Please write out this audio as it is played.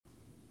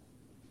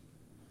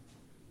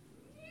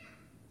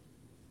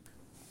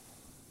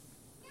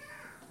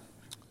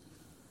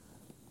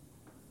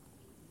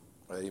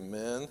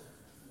Amen.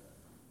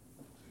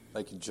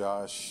 Thank you,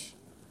 Josh.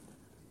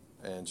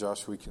 And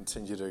Josh, we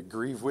continue to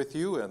grieve with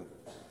you and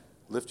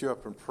lift you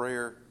up in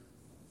prayer.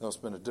 I know it's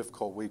been a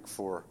difficult week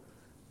for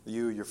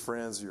you, your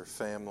friends, your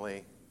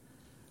family.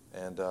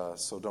 And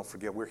so don't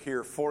forget, we're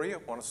here for you.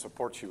 I want to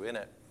support you in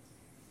it.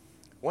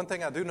 One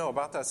thing I do know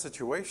about that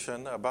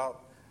situation,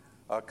 about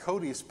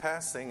Cody's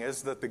passing,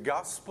 is that the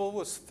gospel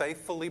was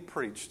faithfully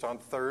preached on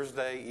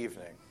Thursday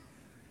evening.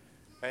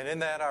 And in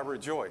that I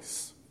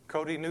rejoice.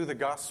 Cody knew the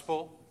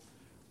gospel.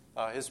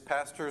 His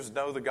pastors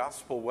know the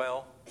gospel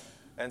well.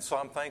 And so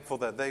I'm thankful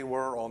that they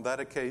were, on that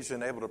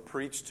occasion, able to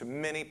preach to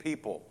many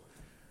people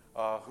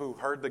who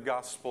heard the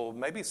gospel,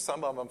 maybe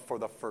some of them for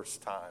the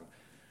first time.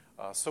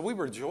 So we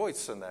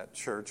rejoice in that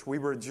church. We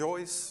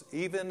rejoice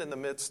even in the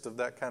midst of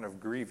that kind of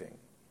grieving.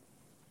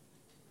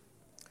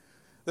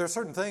 There are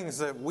certain things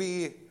that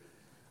we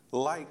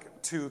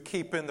like to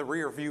keep in the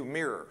rearview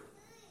mirror.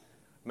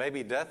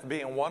 Maybe death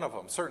being one of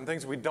them. Certain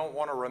things we don't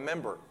want to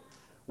remember.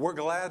 We're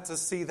glad to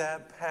see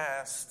that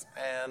past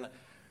and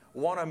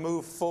want to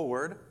move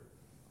forward.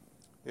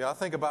 I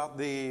think about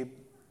the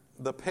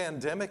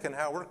pandemic and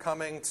how we're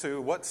coming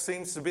to what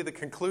seems to be the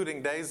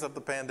concluding days of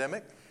the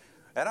pandemic.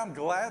 And I'm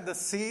glad to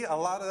see a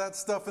lot of that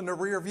stuff in the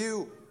rear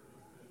view.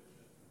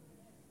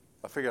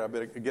 I figured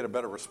I could get a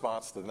better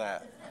response than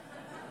that.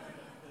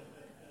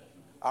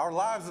 Our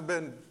lives have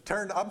been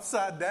turned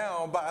upside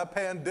down by a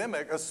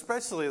pandemic,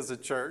 especially as a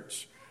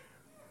church.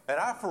 And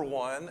I, for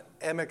one,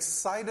 am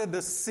excited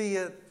to see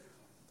it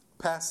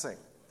passing.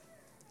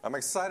 I'm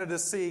excited to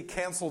see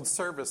canceled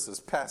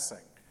services passing.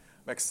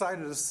 I'm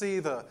excited to see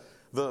the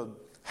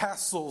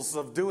hassles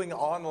of doing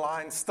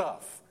online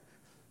stuff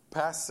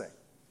passing.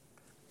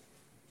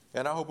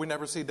 And I hope we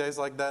never see days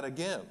like that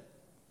again.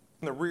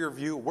 In the rear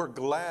view, we're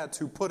glad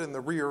to put in the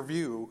rear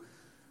view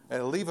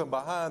and leave them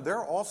behind. There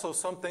are also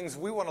some things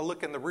we want to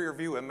look in the rear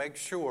view and make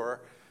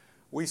sure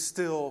we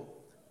still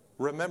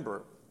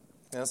remember.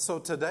 And so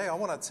today I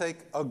want to take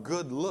a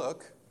good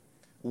look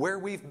where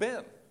we've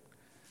been.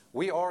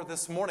 We are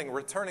this morning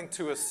returning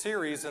to a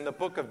series in the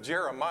book of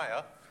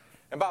Jeremiah.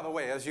 And by the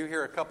way, as you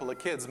hear a couple of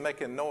kids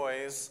making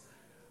noise,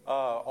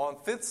 on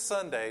fifth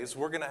Sundays,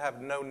 we're going to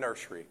have no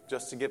nursery,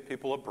 just to give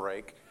people a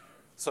break.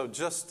 So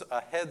just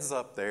a heads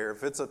up there,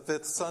 if it's a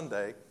fifth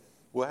Sunday,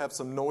 we'll have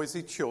some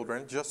noisy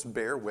children. Just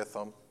bear with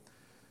them.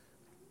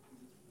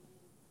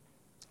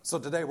 So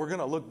today we're going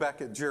to look back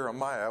at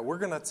Jeremiah. We're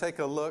going to take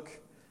a look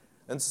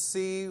and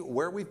see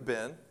where we've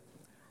been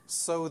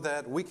so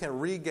that we can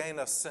regain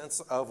a sense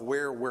of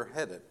where we're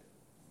headed.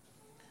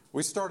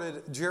 We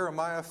started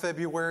Jeremiah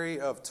February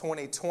of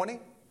 2020.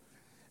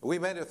 We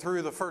made it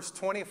through the first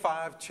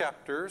 25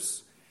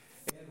 chapters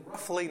in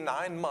roughly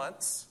 9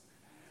 months.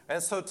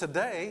 And so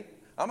today,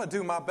 I'm going to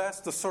do my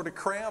best to sort of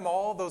cram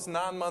all those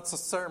 9 months of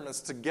sermons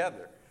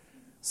together.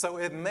 So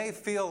it may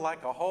feel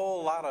like a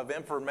whole lot of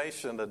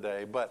information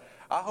today, but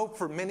I hope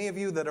for many of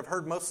you that have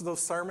heard most of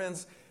those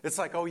sermons, it's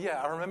like, oh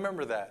yeah, I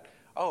remember that.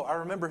 Oh, I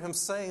remember him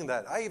saying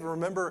that. I even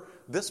remember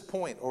this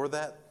point or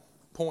that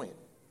point.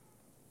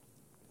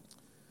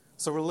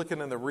 So we're looking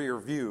in the rear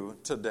view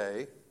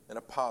today in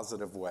a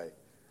positive way.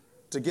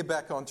 To get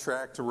back on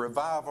track, to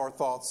revive our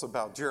thoughts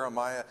about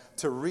Jeremiah,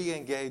 to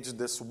re-engage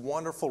this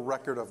wonderful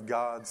record of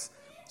God's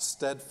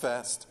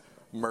steadfast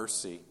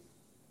mercy.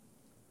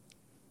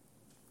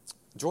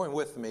 Join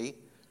with me,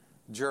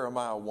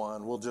 Jeremiah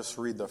 1. We'll just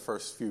read the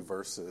first few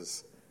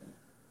verses.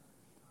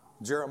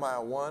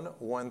 Jeremiah 1,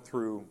 1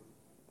 through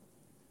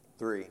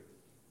 3.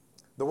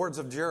 The words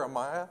of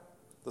Jeremiah,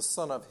 the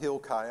son of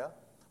Hilkiah,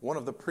 one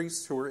of the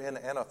priests who were in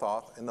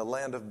Anathoth in the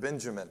land of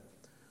Benjamin,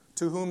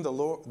 to whom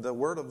the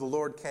word of the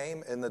Lord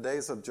came in the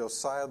days of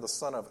Josiah, the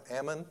son of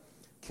Ammon,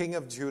 king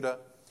of Judah,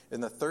 in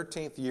the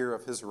 13th year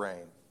of his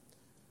reign.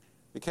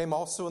 It came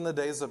also in the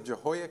days of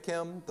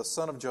Jehoiakim, the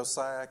son of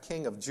Josiah,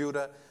 king of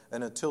Judah,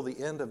 and until the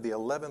end of the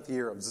 11th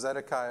year of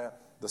Zedekiah,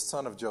 the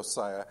son of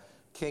Josiah,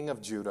 king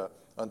of Judah,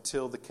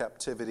 until the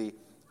captivity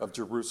of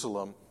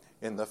Jerusalem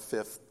in the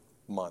 5th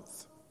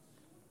month.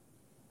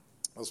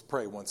 Let's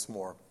pray once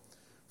more.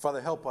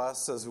 Father, help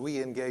us as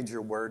we engage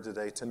your word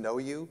today to know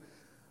you,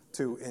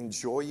 to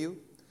enjoy you,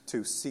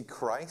 to see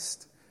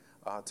Christ,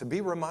 to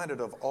be reminded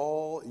of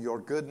all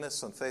your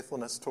goodness and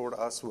faithfulness toward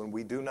us when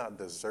we do not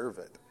deserve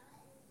it.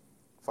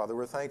 Father,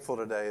 we're thankful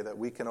today that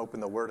we can open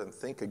the word and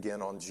think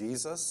again on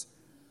Jesus,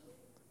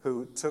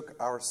 who took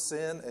our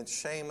sin and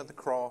shame at the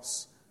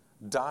cross,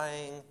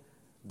 dying,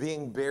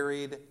 being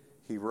buried.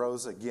 He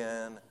rose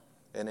again,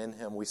 and in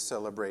him we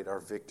celebrate our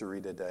victory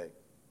today.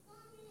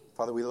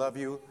 Father, we love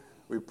you.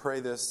 We pray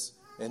this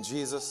in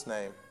Jesus'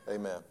 name.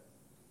 Amen.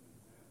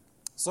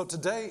 So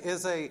today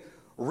is a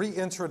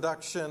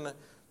reintroduction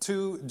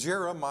to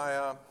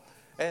Jeremiah.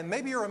 And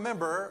maybe you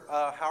remember,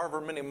 however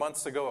many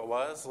months ago it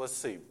was,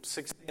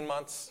 16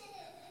 months,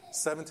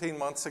 17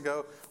 months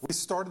ago, we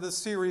started this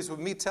series with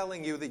me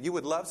telling you that you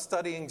would love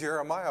studying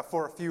Jeremiah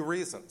for a few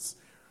reasons.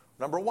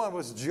 Number one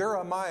was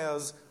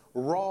Jeremiah's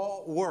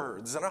raw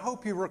words. And I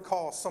hope you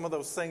recall some of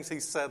those things he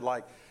said,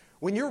 like,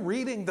 When you're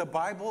reading the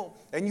Bible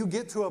and you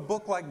get to a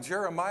book like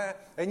Jeremiah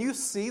and you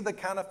see the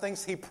kind of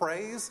things he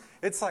prays,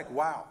 it's like,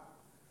 wow.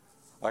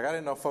 Like, I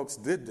didn't know folks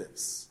did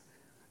this.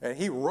 And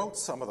he wrote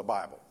some of the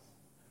Bible.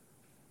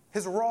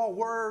 His raw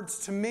words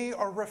to me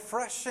are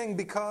refreshing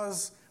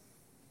because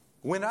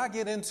when I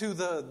get into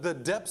the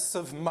depths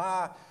of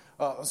my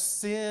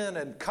sin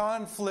and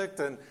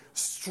conflict and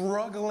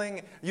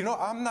struggling,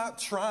 I'm not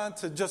trying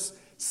to just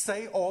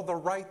say all the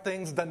right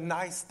things, the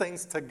nice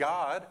things to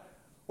God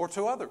or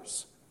to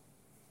others.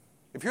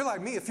 If you're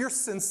like me, if you're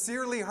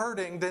sincerely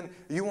hurting, then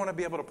you want to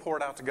be able to pour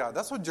it out to God.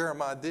 That's what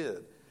Jeremiah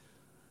did.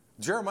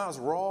 Jeremiah's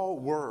raw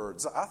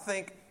words. I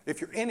think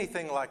if you're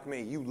anything like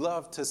me, you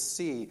love to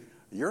see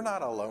you're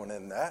not alone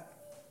in that.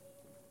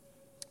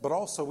 But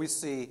also we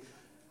see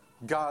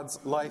God's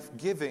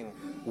life-giving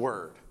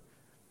word.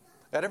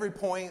 At every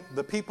point,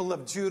 the people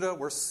of Judah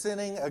were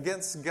sinning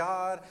against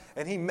God,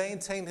 and he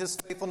maintained his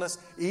faithfulness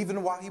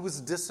even while he was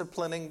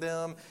disciplining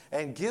them,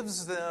 and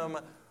gives them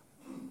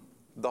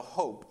the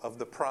hope of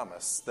the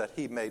promise that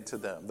he made to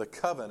them, the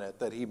covenant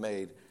that he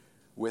made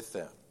with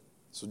them.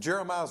 So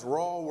Jeremiah's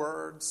raw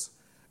words,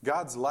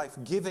 God's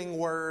life-giving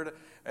word,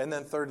 and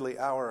then thirdly,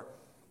 our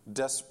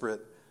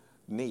desperate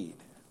need.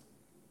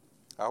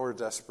 Our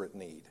desperate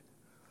need.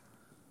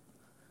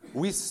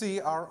 We see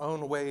our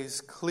own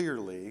ways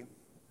clearly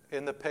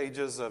in the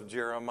pages of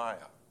Jeremiah.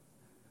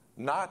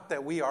 Not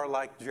that we are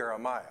like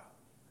Jeremiah,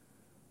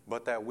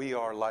 but that we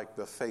are like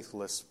the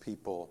faithless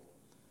people,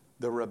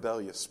 the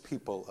rebellious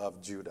people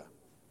of Judah.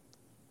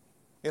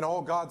 In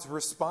all God's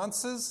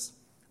responses,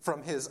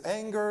 from his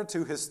anger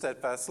to his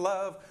steadfast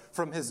love,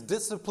 from his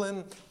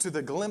discipline to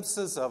the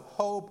glimpses of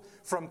hope,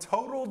 from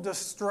total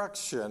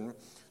destruction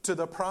to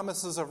the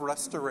promises of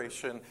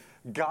restoration,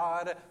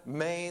 God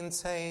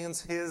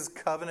maintains his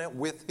covenant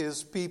with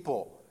his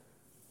people,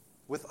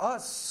 with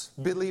us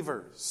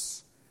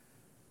believers.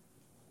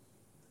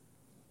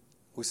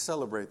 We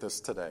celebrate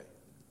this today.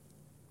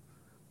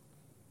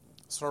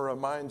 I just want to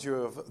remind you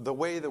of the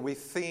way that we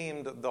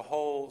themed the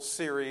whole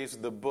series,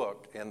 the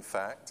book, in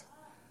fact.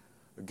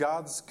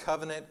 God's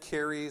covenant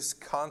carries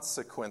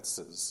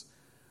consequences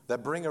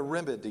that bring a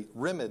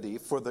remedy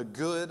for the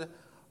good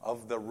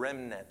of the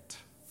remnant.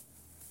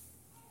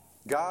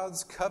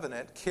 God's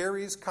covenant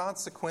carries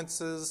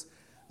consequences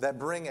that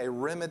bring a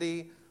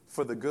remedy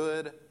for the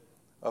good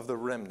of the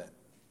remnant.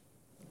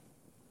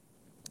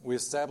 We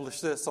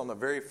established this on the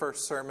very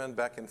first sermon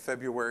back in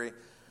February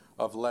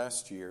of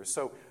last year.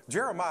 So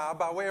Jeremiah,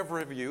 by way of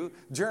review,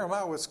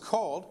 Jeremiah was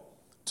called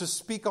to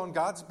speak on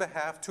God's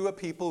behalf to a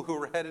people who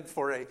were headed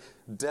for a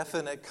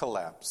definite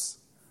collapse.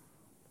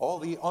 All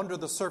the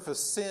under-the-surface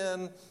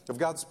sin of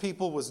God's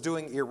people was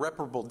doing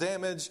irreparable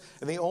damage,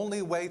 and the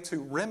only way to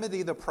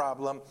remedy the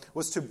problem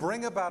was to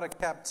bring about a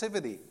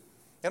captivity.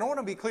 And I want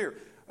to be clear,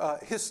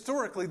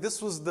 historically,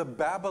 this was the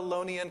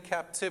Babylonian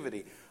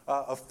captivity.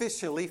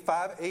 Officially,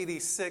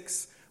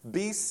 586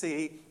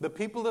 BC, the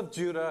people of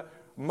Judah,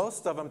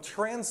 most of them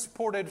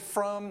transported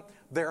from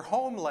their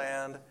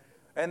homeland,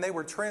 and they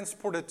were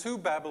transported to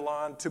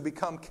Babylon to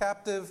become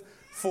captive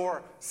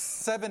for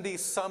 70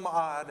 some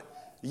odd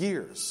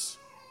years.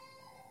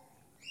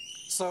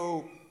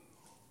 So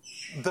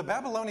the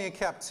Babylonian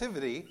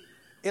captivity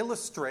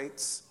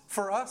illustrates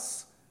for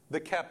us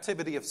the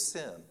captivity of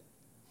sin.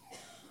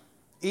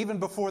 Even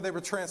before they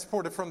were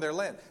transported from their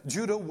land,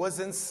 Judah was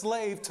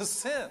enslaved to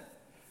sin.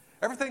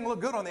 Everything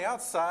looked good on the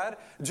outside.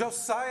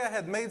 Josiah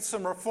had made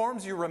some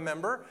reforms, you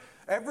remember.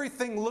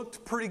 Everything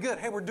looked pretty good.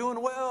 Hey, we're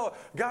doing well.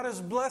 God is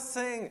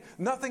blessing.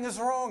 Nothing is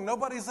wrong.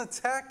 Nobody's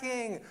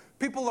attacking.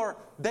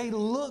 They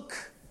look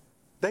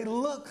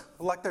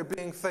like they're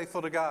being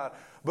faithful to God.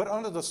 But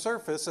under the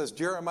surface, as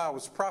Jeremiah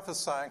was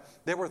prophesying,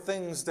 there were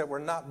things that were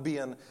not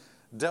being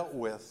dealt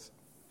with.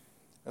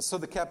 And so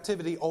the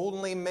captivity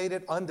only made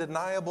it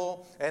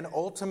undeniable and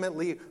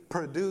ultimately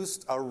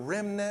produced a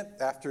remnant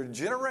after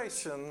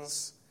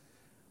generations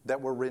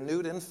that were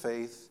renewed in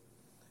faith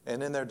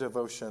and in their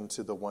devotion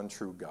to the one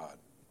true God.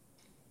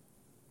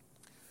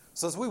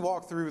 So as we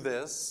walk through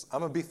this, I'm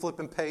going to be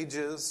flipping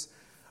pages.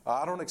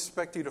 I don't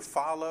expect you to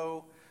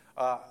follow.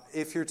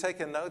 If you're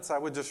taking notes, I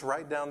would just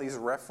write down these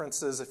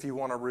references if you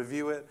want to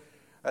review it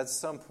at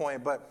some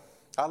point. But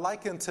I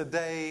liken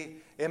today,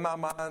 in my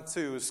mind,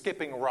 to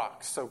skipping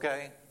rocks,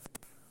 okay?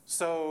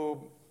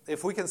 So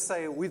if we can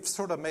say we've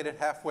sort of made it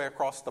halfway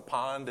across the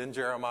pond in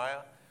Jeremiah,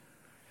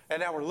 and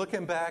now we're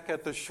looking back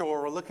at the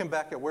shore, we're looking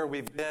back at where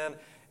we've been,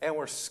 and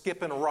we're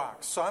skipping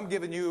rocks. So I'm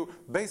giving you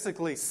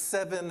basically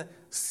 7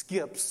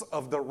 skips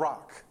of the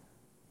rock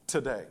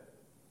today.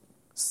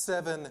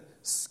 7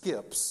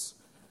 skips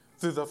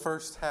through the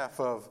first half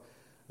of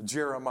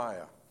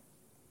Jeremiah.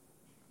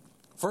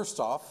 First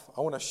off,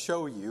 I want to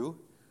show you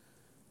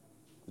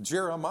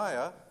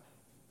Jeremiah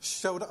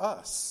showed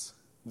us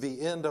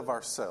the end of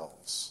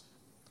ourselves.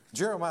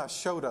 Jeremiah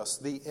showed us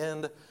the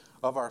end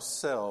of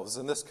ourselves.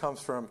 And this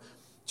comes from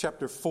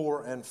chapter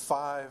 4 and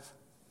 5.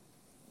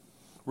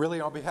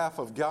 Really, on behalf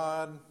of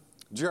God,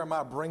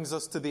 Jeremiah brings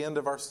us to the end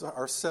of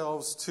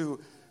ourselves to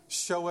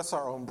show us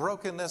our own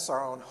brokenness,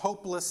 our own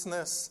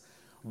hopelessness,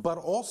 but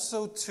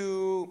also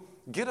to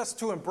get us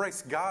to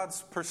embrace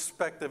God's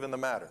perspective in the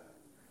matter.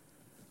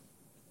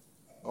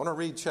 I want to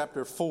read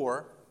chapter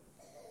 4,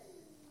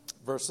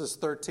 verses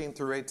 13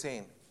 through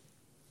 18.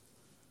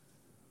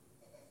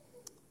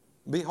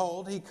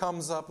 Behold, he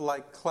comes up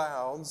like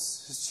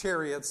clouds, his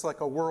chariots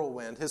like a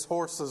whirlwind, his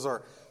horses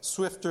are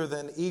swifter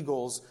than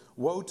eagles.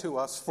 Woe to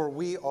us, for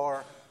we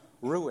are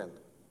ruined.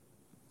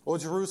 O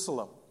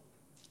Jerusalem,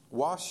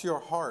 wash your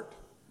heart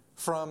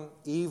from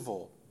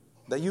evil,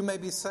 that you may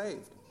be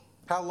saved.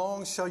 How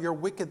long shall your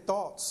wicked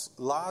thoughts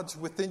lodge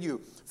within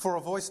you? For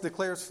a voice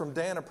declares from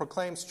Dan and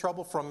proclaims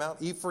trouble from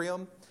Mount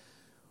Ephraim.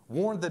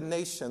 Warn the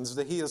nations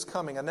that he is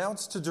coming.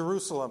 Announce to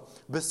Jerusalem,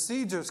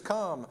 besiegers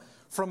come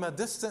from a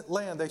distant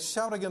land. They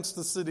shout against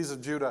the cities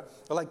of Judah.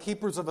 Like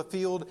keepers of a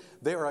field,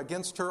 they are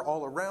against her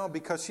all around,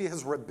 because she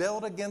has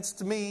rebelled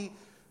against me,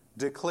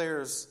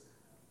 declares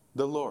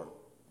the Lord.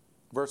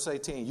 Verse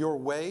 18, your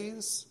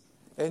ways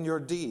and your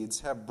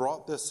deeds have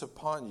brought this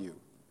upon you.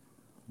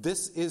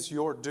 This is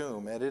your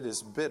doom, and it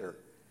is bitter.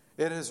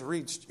 It has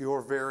reached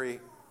your very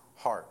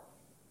heart.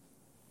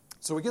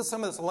 So we get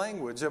some of this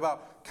language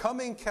about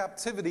coming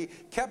captivity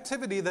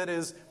that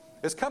is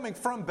coming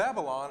from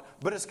Babylon,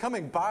 but is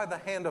coming by the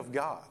hand of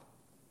God.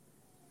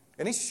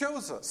 And he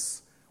shows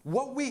us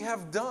what we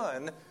have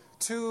done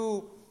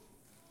to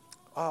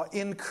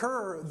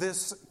incur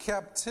this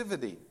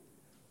captivity.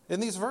 In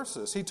these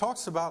verses, he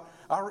talks about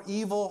our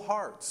evil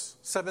hearts.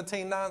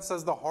 17:9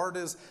 says the heart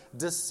is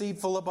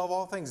deceitful above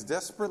all things,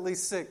 desperately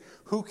sick.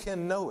 Who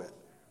can know it?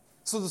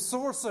 So the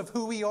source of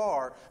who we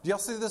are, do y'all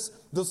see this?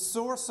 The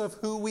source of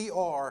who we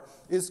are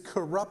is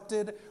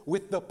corrupted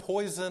with the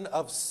poison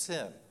of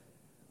sin.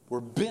 We're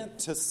bent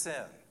to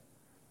sin.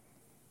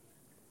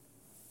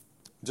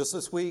 Just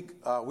this week,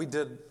 we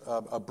did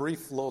a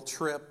brief little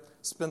trip,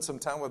 spent some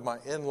time with my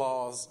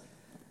in-laws,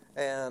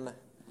 and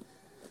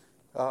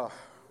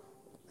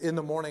in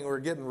the morning, we're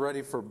getting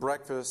ready for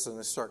breakfast, and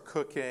they start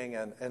cooking,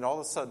 and all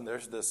of a sudden,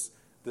 there's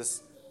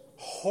this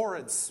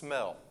horrid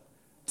smell,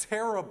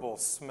 terrible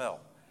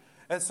smell.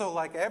 And so,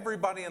 like,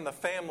 everybody in the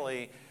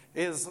family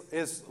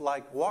is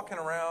like walking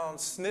around,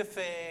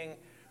 sniffing,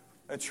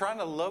 and trying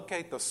to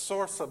locate the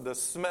source of the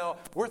smell.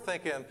 We're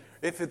thinking,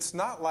 if it's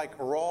not like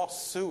raw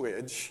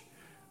sewage,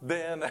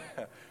 then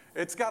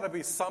it's got to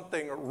be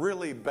something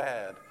really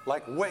bad,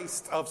 like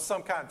waste of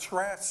some kind,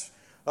 trash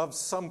of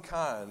some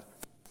kind.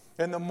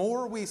 And the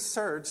more we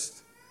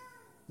searched,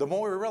 the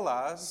more we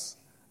realized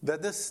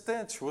that this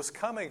stench was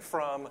coming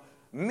from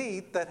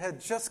meat that had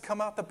just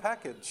come out the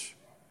package.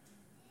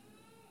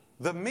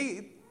 The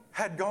meat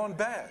had gone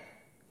bad.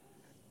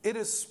 It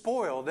is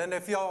spoiled, and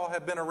if y'all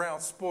have been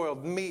around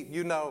spoiled meat,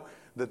 you know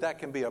that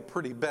can be a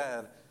pretty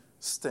bad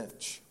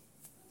stench.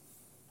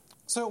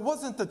 So it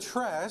wasn't the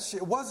trash,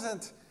 it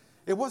wasn't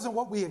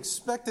what we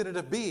expected it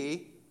to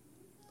be.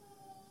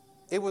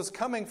 It was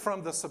coming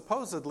from the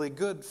supposedly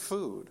good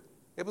food.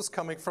 It was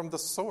coming from the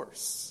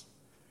source.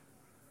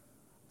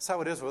 That's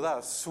how it is with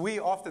us. We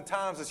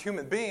oftentimes, as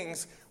human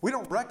beings, we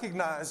don't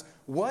recognize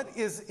what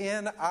is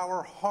in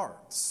our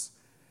hearts.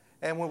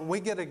 And when we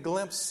get a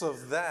glimpse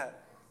of that,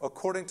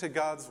 according to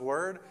God's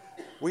word,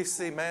 we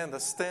see, man, the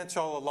stench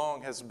all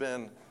along has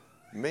been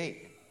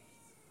me.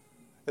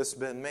 It's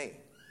been me.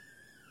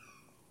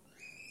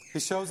 He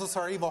shows us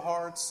our evil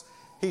hearts.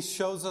 He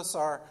shows us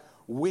our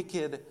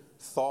wicked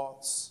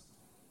thoughts.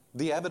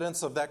 The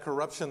evidence of that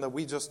corruption that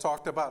we just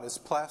talked about is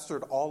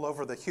plastered all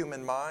over the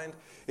human mind.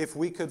 If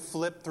we could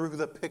flip through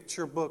the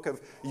picture book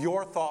of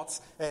your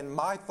thoughts and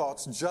my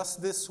thoughts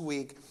just this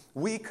week,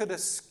 we could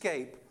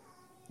escape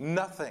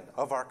nothing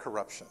of our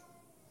corruption.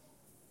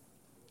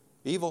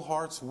 Evil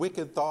hearts,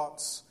 wicked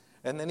thoughts,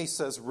 and then he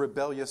says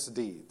rebellious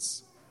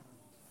deeds.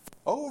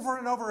 Over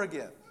and over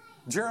again,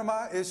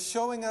 Jeremiah is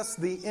showing us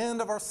the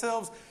end of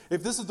ourselves.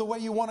 If this is the way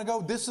you want to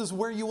go, this is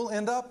where you will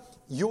end up.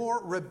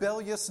 Your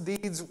rebellious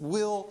deeds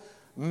will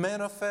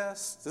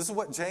manifest. This is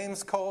what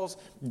James calls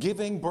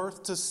giving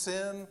birth to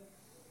sin.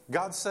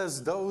 God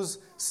says those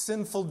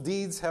sinful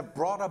deeds have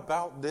brought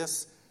about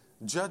this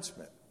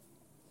judgment.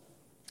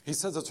 He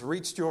says it's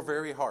reached your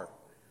very heart.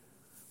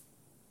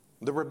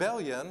 The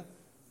rebellion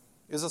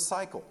is a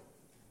cycle.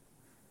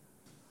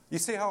 You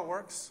see how it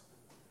works?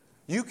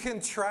 You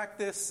can track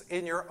this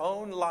in your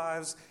own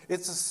lives.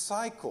 It's a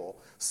cycle.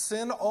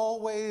 Sin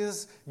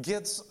always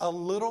gets a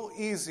little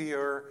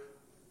easier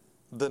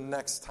the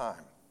next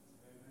time.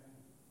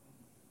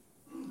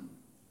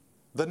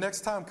 The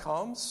next time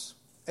comes,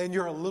 and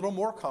you're a little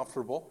more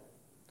comfortable.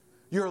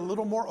 You're a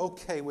little more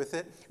okay with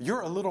it.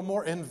 You're a little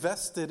more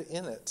invested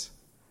in it.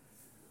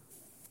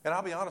 And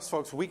I'll be honest,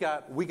 folks, we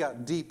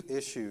got deep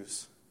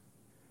issues.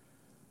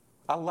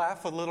 I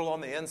laugh a little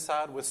on the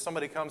inside when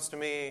somebody comes to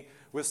me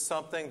with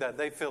something that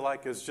they feel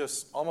like is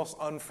just almost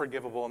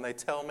unforgivable, and they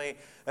tell me,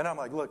 and I'm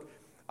like, look,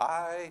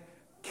 I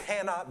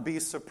cannot be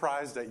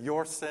surprised at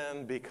your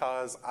sin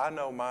because I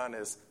know mine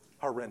is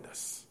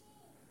horrendous.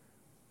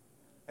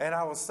 And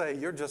I will say,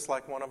 you're just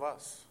like one of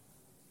us.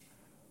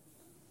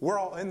 We're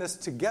all in this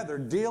together,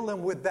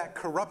 dealing with that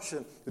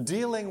corruption,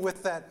 dealing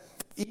with that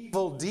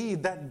evil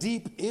deed, that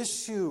deep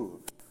issue.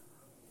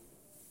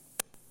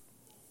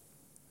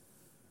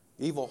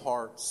 evil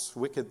hearts,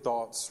 wicked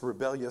thoughts,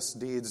 rebellious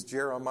deeds.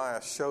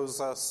 Jeremiah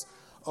shows us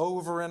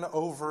over and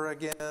over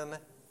again.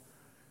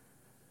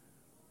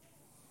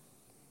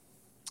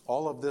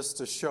 All of this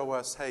to show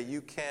us, hey,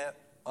 you can't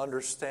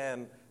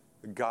understand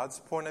God's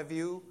point of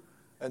view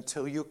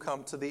until you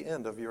come to the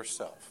end of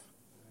yourself.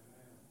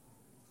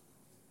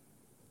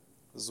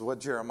 This is what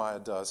Jeremiah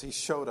does. He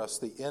showed us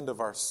the end of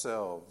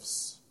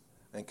ourselves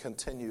and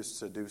continues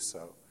to do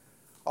so.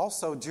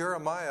 Also,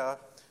 Jeremiah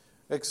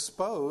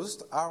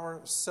exposed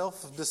our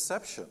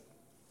self-deception.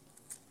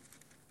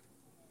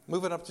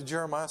 Moving up to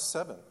Jeremiah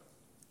 7.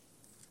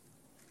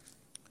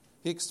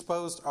 He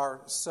exposed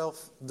our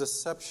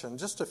self-deception.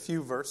 Just a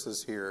few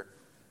verses here.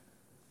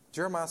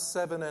 Jeremiah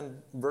 7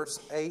 and verse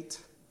 8.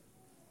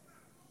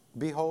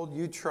 Behold,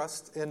 you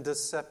trust in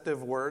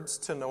deceptive words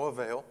to no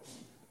avail.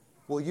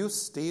 Will you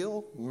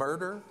steal,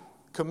 murder,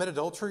 commit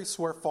adultery,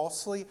 swear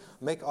falsely,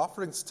 make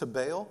offerings to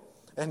Baal,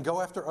 and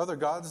go after other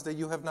gods that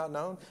you have not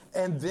known,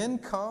 and then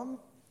come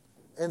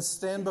and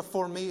stand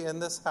before me in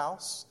this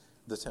house,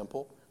 the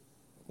temple,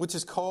 which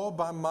is called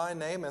by my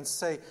name, and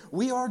say,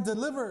 we are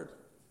delivered,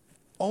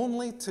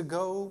 only to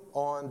go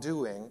on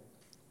doing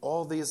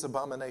all these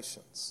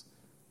abominations?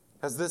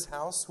 Has this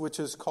house, which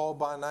is called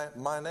by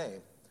my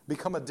name,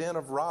 become a den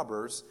of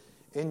robbers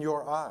in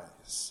your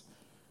eyes?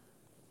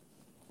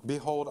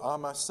 Behold, I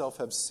myself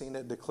have seen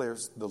it,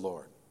 declares the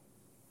Lord.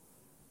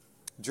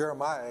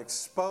 Jeremiah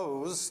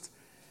exposed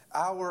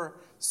our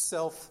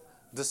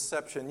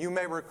self-deception. You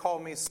may recall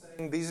me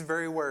saying these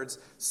very words.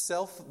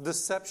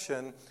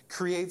 Self-deception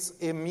creates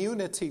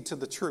immunity to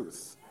the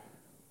truth.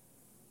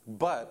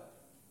 But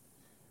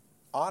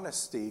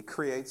honesty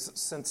creates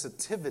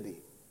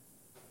sensitivity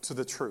to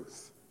the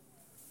truth.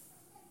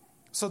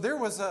 So there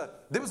was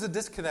a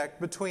disconnect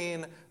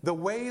between the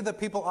way the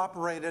people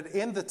operated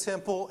in the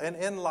temple and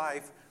in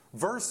life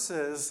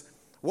versus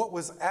what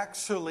was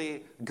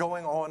actually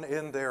going on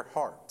in their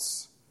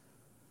hearts.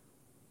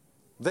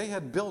 They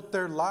had built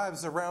their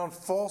lives around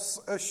false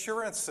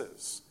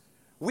assurances.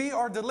 We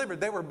are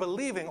delivered. They were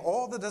believing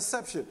all the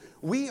deception.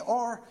 We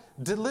are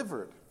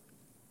delivered.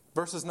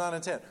 Verses 9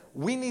 and 10.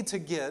 We need to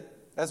get,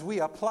 as we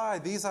apply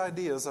these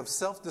ideas of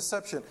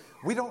self-deception,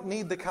 we don't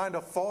need the kind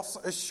of false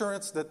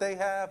assurance that they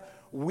have.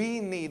 We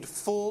need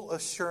full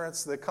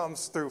assurance that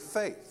comes through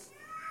faith.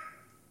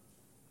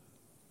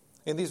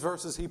 In these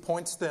verses, he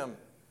points them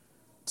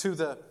to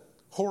the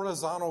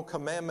horizontal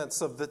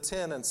commandments of the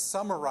 10 and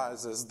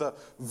summarizes the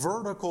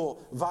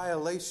vertical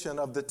violation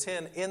of the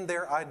 10 in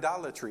their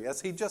idolatry, as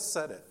he just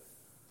said it.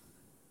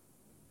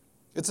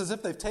 It's as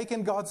if they've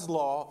taken God's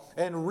law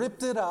and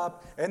ripped it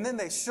up, and then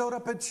they showed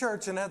up at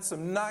church and had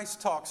some nice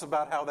talks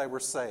about how they were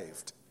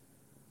saved.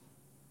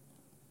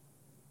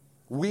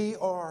 We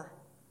are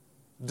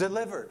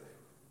delivered,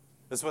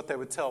 is what they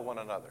would tell one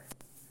another.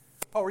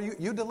 Oh, are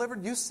you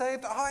delivered? You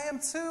saved? I am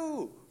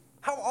too.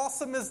 How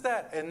awesome is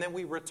that? And then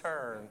we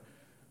return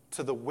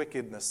to the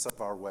wickedness of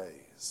our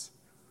ways.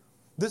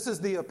 This is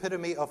the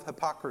epitome of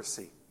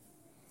hypocrisy.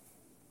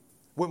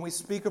 When we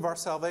speak of our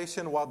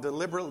salvation while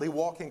deliberately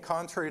walking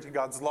contrary to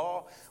God's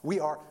law, we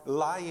are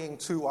lying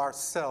to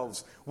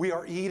ourselves. We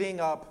are eating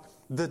up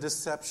the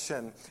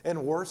deception.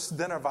 And worse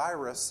than a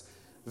virus,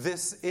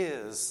 this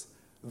is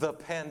the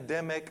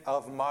pandemic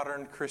of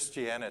modern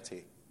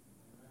Christianity.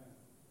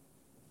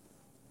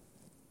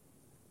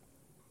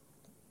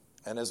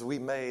 And as we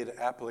made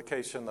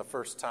application the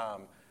first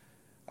time,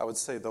 I would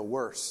say the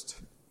worst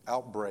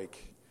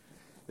outbreak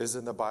is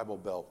in the Bible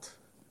Belt.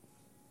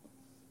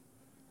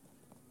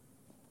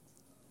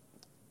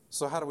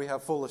 So how do we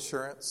have full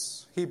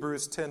assurance?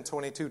 Hebrews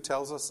 10:22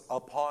 tells us,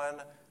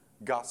 upon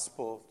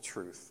gospel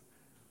truth.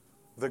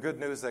 The good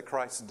news that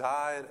Christ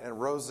died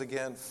and rose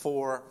again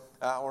for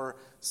our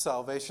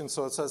salvation.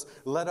 So it says,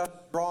 let us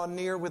draw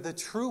near with a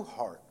true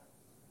heart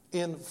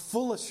in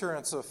full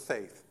assurance of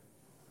faith.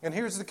 And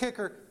here's the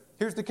kicker.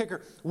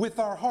 With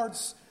our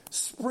hearts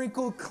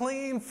sprinkled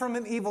clean from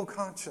an evil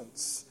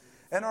conscience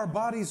and our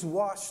bodies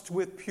washed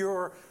with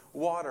pure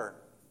water.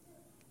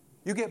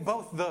 You get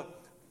both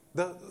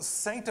the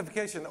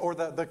sanctification or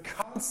the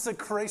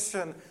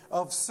consecration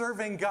of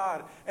serving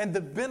God and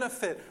the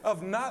benefit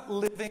of not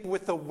living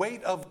with the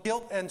weight of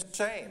guilt and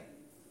shame.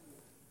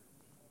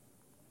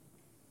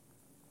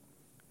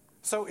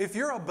 So if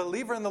you're a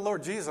believer in the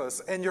Lord Jesus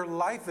and your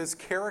life is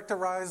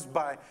characterized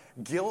by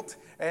guilt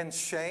and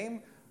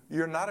shame,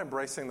 you're not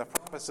embracing the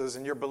promises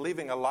and you're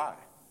believing a lie.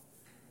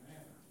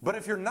 But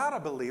if you're not a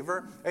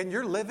believer and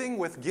you're living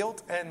with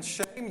guilt and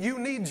shame, you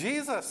need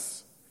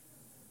Jesus.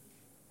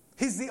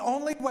 He's the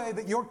only way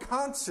that your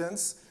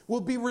conscience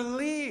will be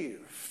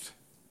relieved.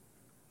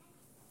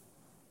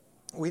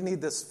 We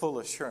need this full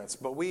assurance,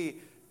 but we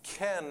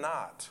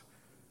cannot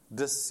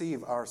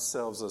deceive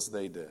ourselves as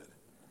they did.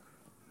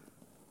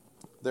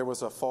 There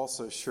was a false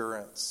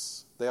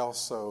assurance. They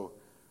also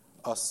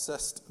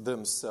assessed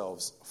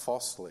themselves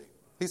falsely.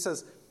 He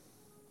says,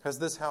 has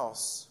this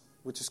house,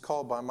 which is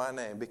called by my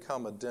name,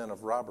 become a den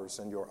of robbers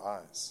in your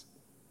eyes?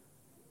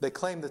 They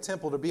claimed the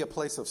temple to be a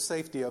place of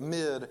safety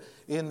amid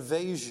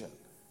invasion.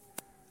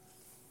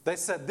 They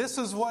said, this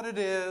is what it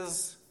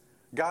is.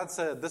 God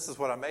said, this is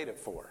what I made it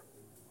for.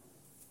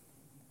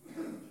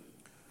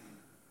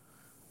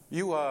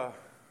 You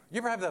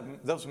ever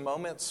have those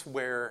moments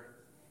where,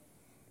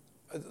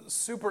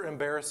 super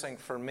embarrassing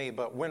for me,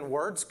 but when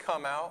words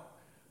come out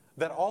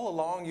that all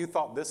along you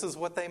thought this is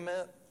what they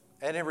meant,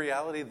 and in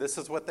reality this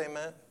is what they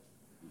meant?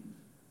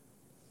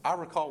 I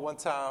recall one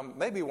time,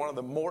 maybe one of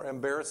the more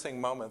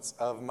embarrassing moments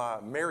of my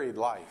married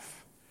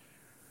life.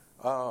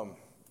 And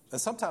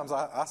sometimes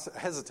I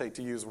hesitate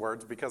to use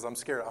words because I'm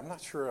scared. I'm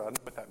not sure I know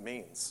what that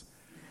means.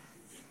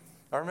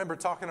 I remember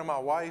talking to my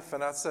wife,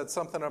 and I said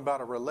something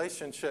about a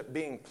relationship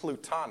being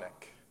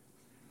plutonic.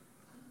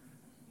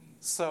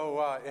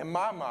 So in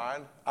my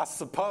mind, I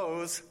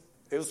suppose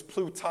it was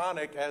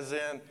plutonic as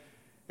in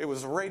it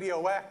was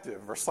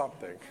radioactive or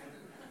something.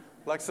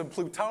 Like some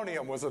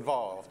plutonium was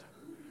involved.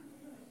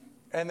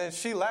 And then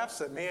she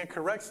laughs at me and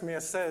corrects me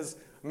and says,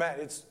 Matt,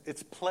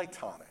 it's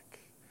Platonic.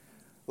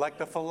 Like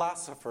the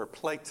philosopher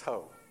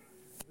Plato.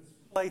 It's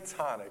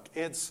Platonic.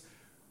 It's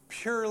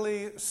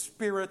purely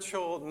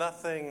spiritual,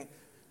 nothing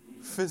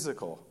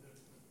physical.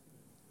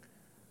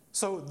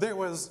 So there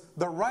was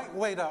the right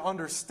way to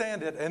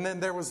understand it, and then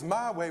there was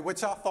my way,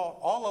 which I thought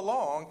all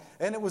along,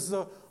 and it was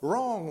the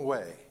wrong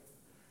way.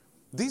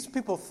 These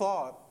people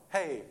thought,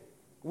 hey,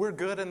 we're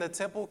good in the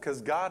temple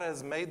because God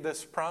has made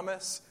this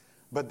promise,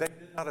 but they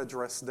did not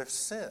address their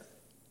sin.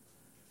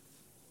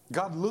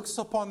 God looks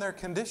upon their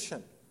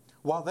condition.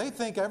 While they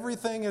think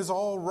everything is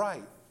all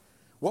right,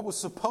 what was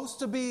supposed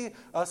to be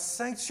a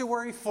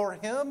sanctuary for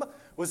him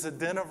was a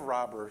den of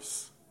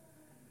robbers.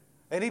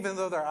 And even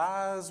though their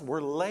eyes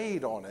were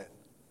laid on it,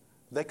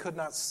 they could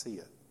not see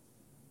it.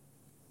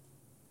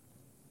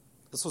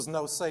 This was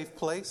no safe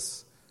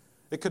place.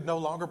 It could no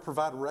longer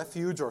provide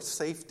refuge or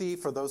safety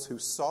for those who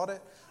sought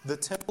it. The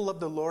temple of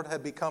the Lord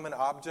had become an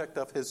object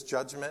of his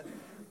judgment.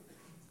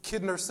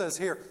 Kidner says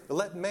here,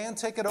 let man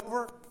take it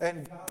over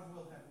and God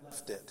will have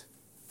left it.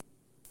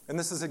 And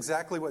this is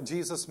exactly what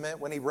Jesus meant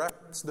when he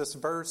referenced this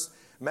verse,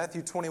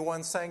 Matthew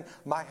 21, saying,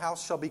 my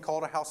house shall be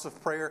called a house of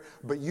prayer,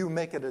 but you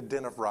make it a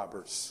den of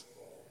robbers.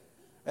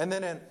 And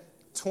then in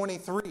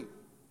 23,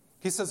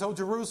 he says, oh,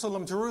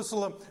 Jerusalem,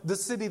 Jerusalem, the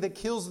city that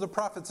kills the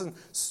prophets and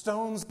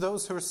stones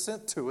those who are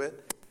sent to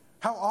it.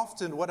 How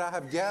often would I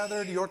have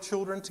gathered your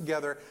children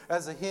together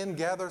as a hen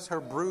gathers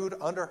her brood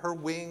under her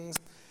wings,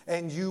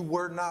 and you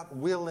were not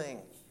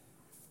willing.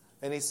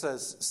 And he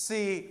says,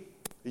 see,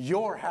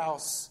 your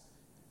house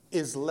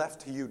is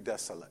left to you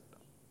desolate.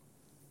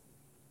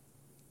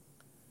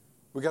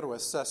 We've got to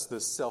assess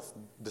this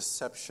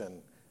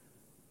self-deception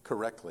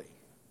correctly.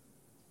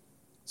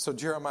 So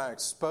Jeremiah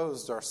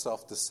exposed our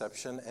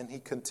self-deception, and he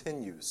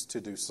continues to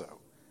do so.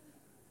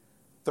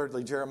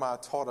 Thirdly, Jeremiah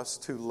taught us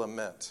to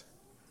lament.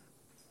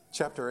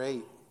 Chapter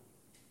 8,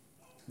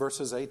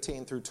 verses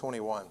 18 through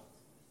 21.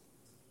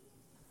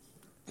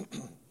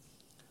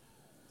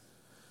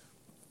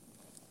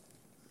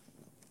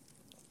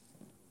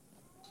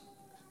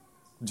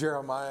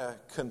 Jeremiah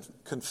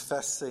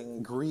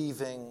confessing,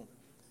 grieving.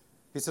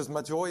 He says,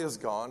 my joy is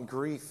gone,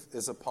 grief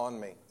is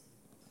upon me.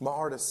 My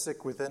heart is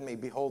sick within me.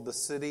 Behold, the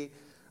city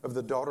of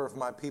the daughter of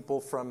my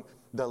people from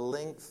the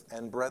length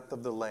and breadth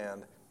of the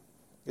land.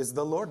 Is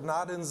the Lord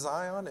not in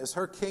Zion? Is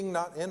her king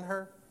not in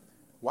her?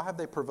 Why have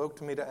they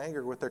provoked me to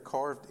anger with their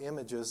carved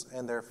images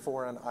and their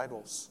foreign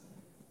idols?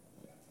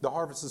 The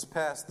harvest is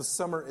past, the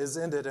summer is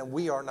ended, and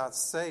we are not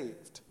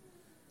saved.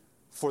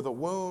 For the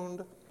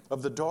wound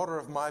of the daughter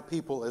of my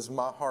people is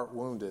my heart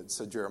wounded,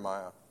 said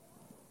Jeremiah.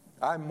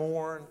 I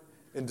mourn,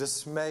 and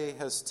dismay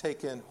has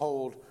taken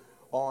hold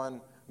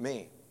on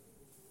me.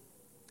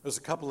 There's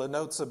a couple of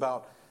notes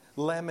about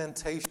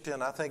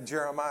lamentation I think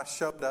Jeremiah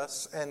showed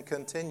us and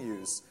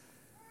continues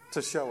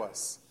to show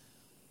us.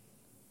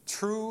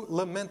 True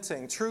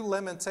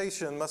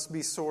lamentation must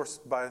be sourced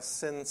by a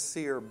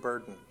sincere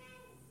burden.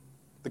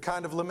 The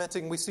kind of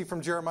lamenting we see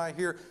from Jeremiah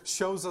here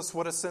shows us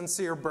what a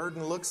sincere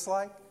burden looks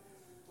like.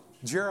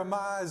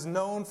 Jeremiah is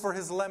known for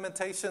his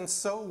lamentation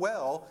so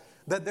well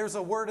that there's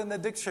a word in the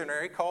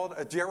dictionary called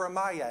a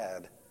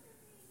Jeremiad.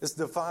 It's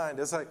defined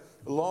as a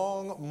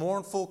long,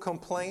 mournful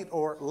complaint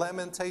or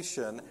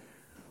lamentation.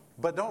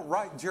 But don't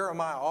write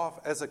Jeremiah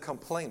off as a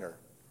complainer.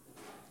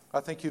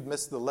 I think you'd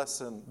miss the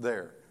lesson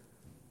there.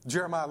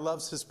 Jeremiah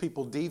loves his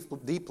people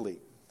deeply,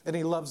 and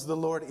he loves the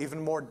Lord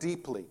even more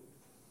deeply.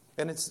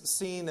 And it's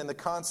seen in the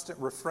constant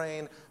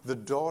refrain, the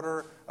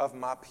daughter of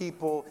my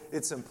people.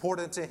 It's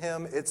important to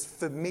him. It's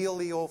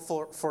familial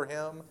for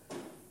him.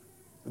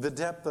 The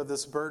depth of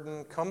this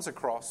burden comes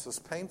across as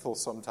painful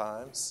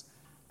sometimes,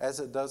 as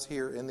it does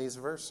here in these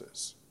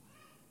verses.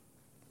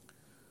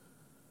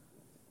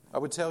 I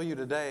would tell you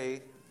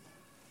today,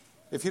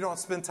 if you don't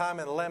spend time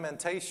in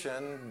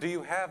lamentation, do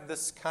you have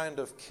this kind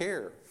of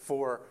care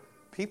for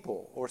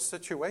people or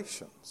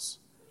situations?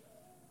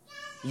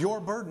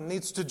 Your burden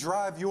needs to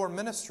drive your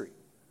ministry.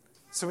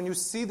 So when you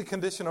see the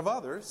condition of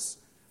others,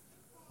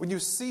 when you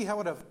see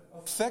how it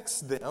affects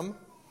them,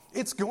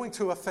 it's going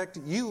to affect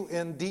you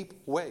in deep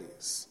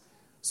ways.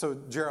 So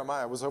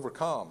Jeremiah was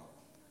overcome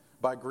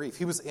by grief.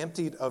 He was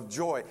emptied of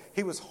joy.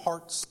 He was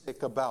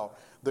heartsick about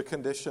the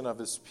condition of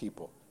his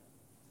people.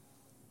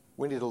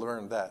 We need to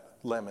learn that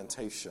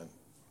lamentation.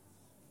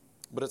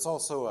 But it's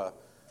also a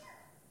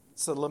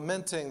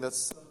lamenting that's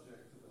subject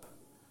to the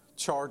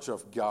charge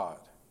of God.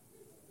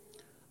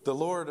 The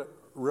Lord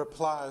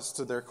replies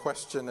to their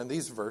question in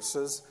these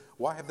verses,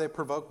 why have they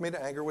provoked me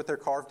to anger with their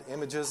carved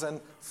images and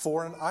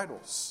foreign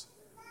idols?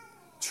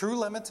 True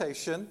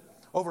lamentation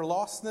over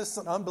lostness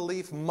and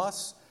unbelief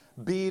must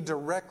be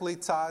directly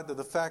tied to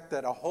the fact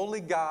that a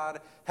holy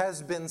God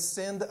has been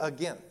sinned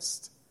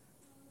against.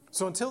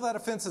 So until that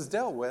offense is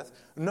dealt with,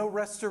 no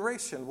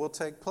restoration will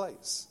take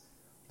place.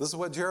 This is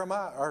what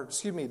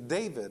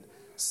David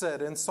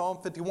said in Psalm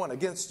 51,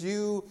 against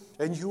you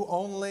and you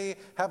only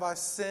have I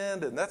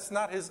sinned. And that's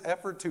not his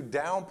effort to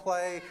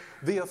downplay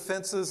the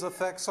offense's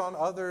effects on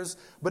others,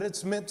 but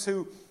it's meant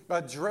to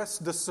address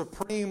the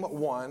supreme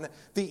one,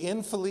 the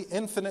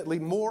infinitely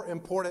more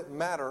important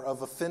matter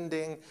of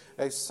offending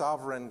a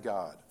sovereign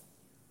God.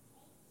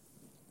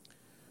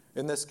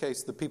 In this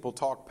case, the people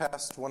talk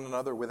past one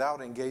another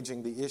without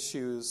engaging the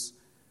issues.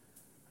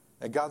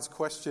 And God's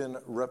question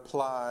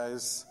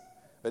replies,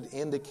 it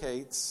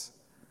indicates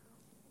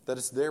that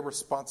it's their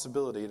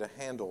responsibility to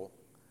handle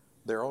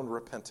their own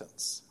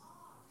repentance.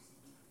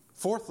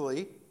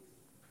 Fourthly,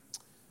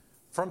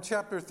 from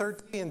chapter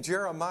 13,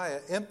 Jeremiah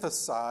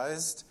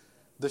emphasized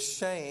the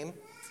shame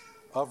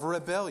of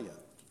rebellion.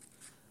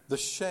 The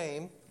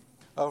shame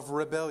of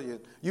rebellion.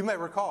 You may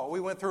recall,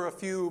 we went through a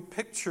few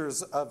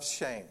pictures of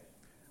shame.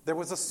 There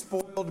was a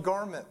spoiled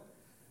garment.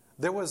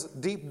 There was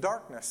deep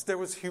darkness. There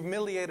was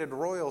humiliated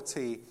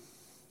royalty.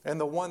 And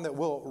the one that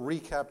we'll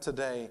recap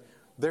today,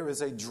 there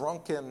is a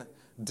drunken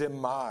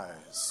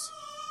demise.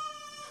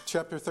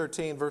 Chapter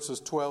 13, verses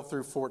 12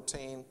 through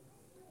 14.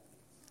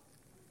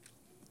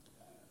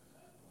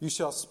 You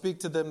shall speak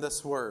to them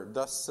this word,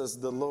 thus says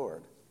the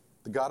Lord,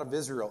 the God of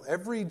Israel.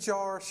 Every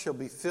jar shall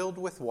be filled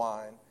with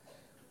wine,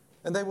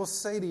 and they will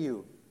say to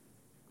you,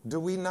 do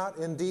we not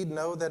indeed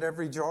know that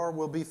every jar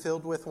will be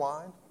filled with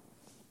wine?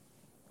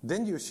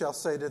 Then you shall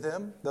say to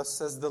them, thus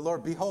says the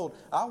Lord, behold,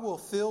 I will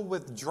fill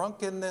with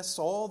drunkenness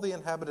all the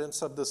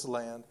inhabitants of this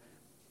land,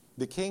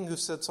 the king who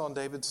sits on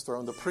David's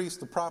throne, the priests,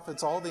 the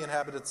prophets, all the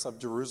inhabitants of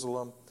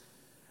Jerusalem.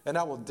 And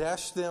I will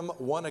dash them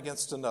one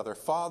against another,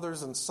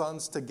 fathers and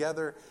sons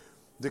together,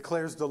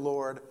 declares the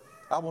Lord.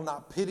 I will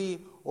not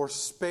pity or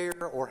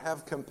spare or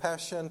have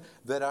compassion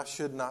that I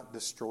should not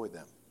destroy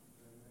them.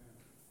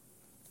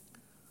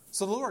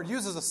 So the Lord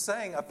uses a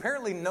saying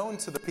apparently known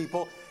to the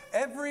people,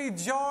 every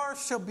jar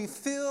shall be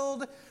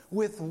filled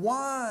with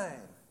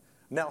wine.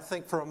 Now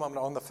think for a moment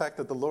on the fact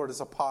that the Lord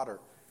is a potter.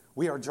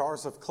 We are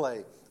jars of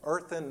clay,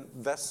 earthen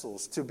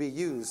vessels to be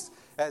used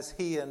as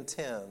He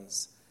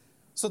intends.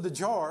 So the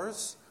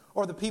jars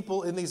are the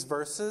people in these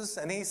verses,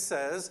 and He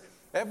says,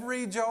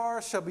 every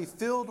jar shall be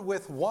filled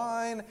with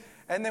wine.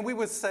 And then we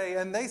would say,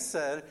 and they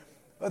said,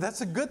 oh,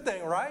 that's a good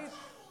thing, right?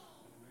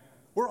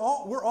 We're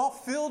all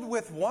filled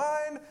with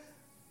wine.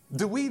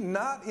 Do we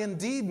not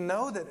indeed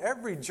know that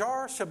every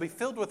jar shall be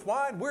filled with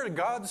wine? We're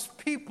God's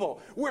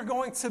people. We're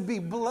going to be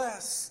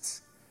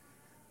blessed.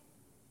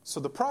 So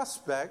the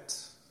prospect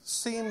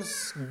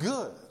seems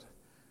good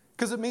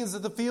because it means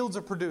that the fields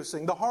are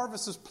producing, the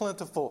harvest is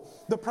plentiful,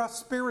 the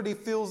prosperity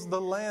fills the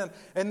land,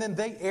 and then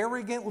they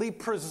arrogantly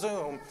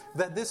presume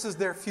that this is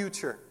their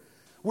future.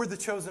 We're the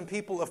chosen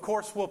people. Of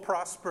course we'll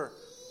prosper.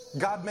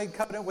 God made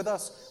covenant with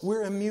us.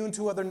 We're immune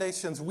to other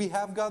nations. We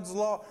have God's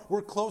law.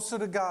 We're closer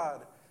to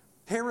God.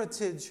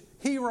 Heritage,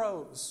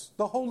 heroes,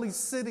 the holy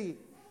city,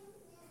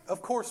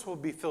 of course will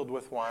be filled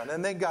with wine.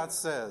 And then God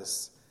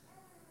says,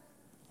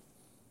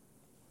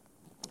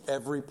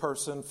 every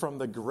person from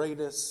the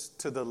greatest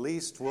to the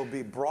least will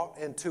be brought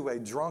into a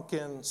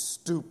drunken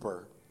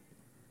stupor.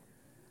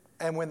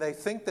 And when they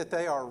think that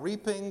they are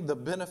reaping the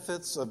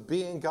benefits of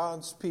being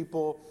God's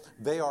people,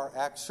 they are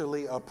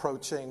actually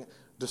approaching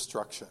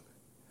destruction.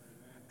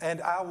 And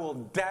I will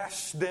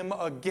dash them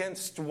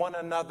against one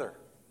another,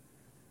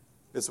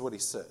 is what He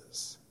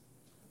says.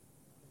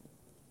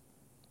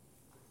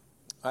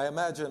 I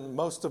imagine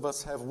most of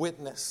us have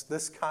witnessed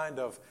this kind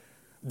of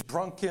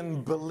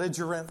drunken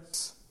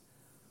belligerence.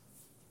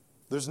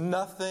 There's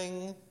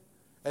nothing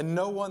and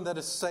no one that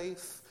is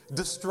safe.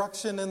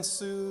 Destruction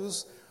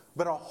ensues,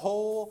 but a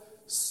whole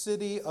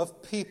city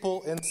of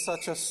people in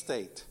such a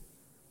state.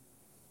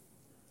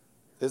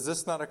 Is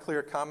this not a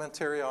clear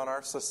commentary on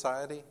our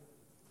society?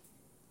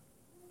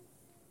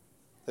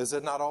 Is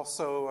it not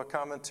also a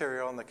commentary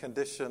on the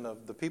condition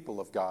of the people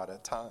of God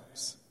at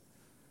times?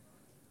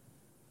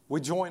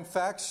 We join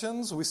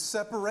factions, we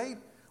separate,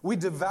 we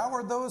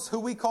devour those who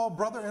we call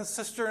brother and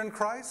sister in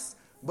Christ,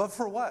 but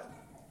for what?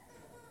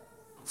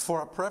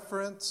 For a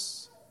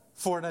preference,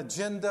 for an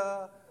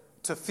agenda,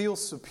 to feel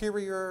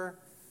superior.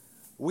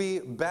 We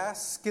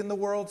bask in the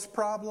world's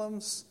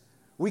problems,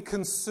 we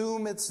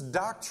consume its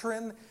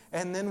doctrine,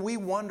 and then we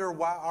wonder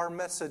why our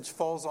message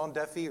falls on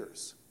deaf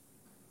ears.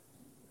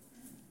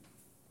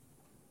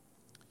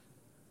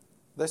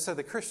 They say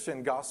the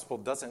Christian gospel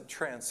doesn't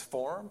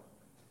transform.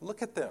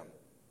 Look at them.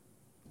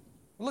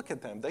 Look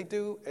at them. They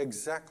do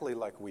exactly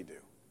like we do.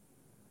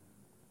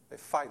 They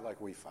fight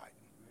like we fight.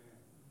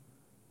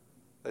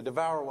 They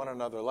devour one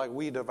another like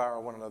we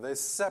devour one another. They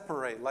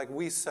separate like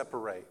we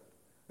separate.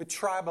 They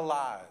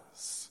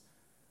tribalize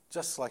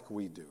just like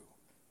we do.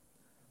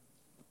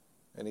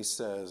 And he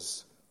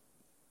says,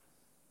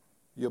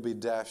 you'll be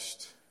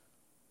dashed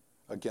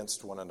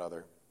against one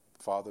another,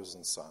 fathers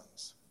and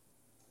sons,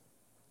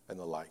 and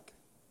the like.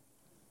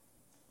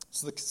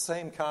 It's the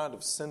same kind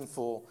of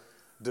sinful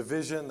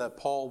division that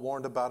Paul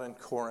warned about in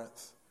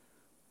Corinth.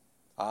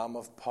 I'm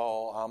of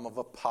Paul, I'm of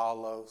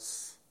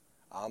Apollos,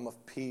 I'm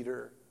of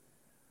Peter.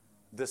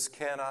 This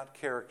cannot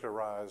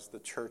characterize the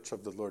church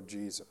of the Lord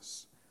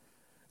Jesus.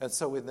 And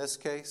so in this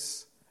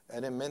case,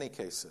 and in many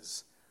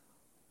cases,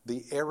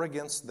 the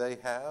arrogance they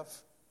have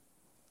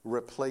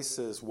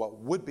replaces what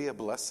would be a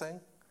blessing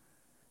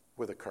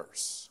with a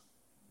curse.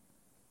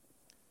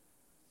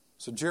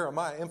 So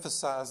Jeremiah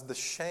emphasized the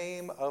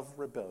shame of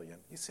rebellion.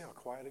 You see how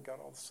quiet it got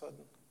all of a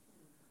sudden?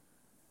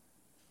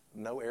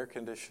 No air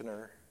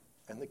conditioner,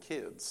 and the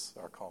kids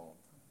are calm.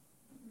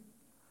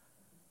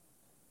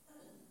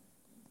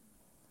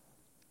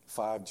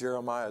 5,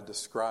 Jeremiah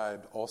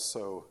described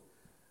also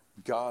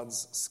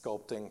God's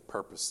sculpting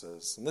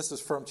purposes. And this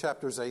is from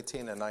chapters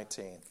 18 and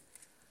 19.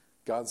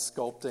 God's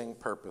sculpting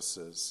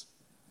purposes.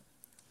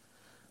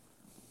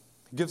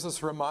 He gives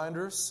us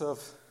reminders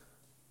of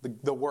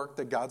the work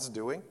that God's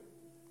doing.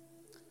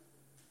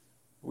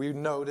 We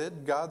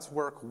noted God's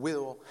work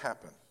will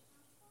happen.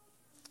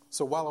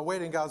 So while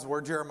awaiting God's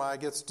word, Jeremiah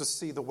gets to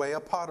see the way a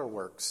potter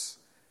works,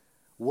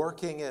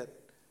 working it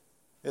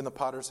in the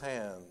potter's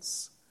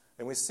hands.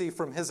 And we see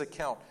from his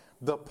account,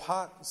 the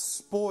pot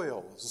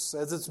spoils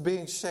as it's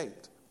being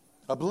shaped.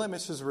 A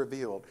blemish is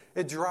revealed.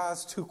 It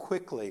dries too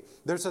quickly.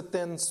 There's a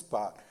thin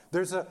spot.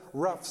 There's a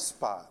rough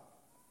spot.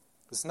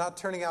 It's not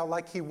turning out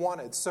like he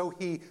wanted, so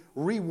he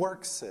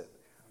reworks it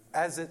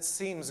as it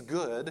seems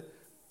good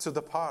to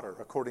the potter,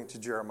 according to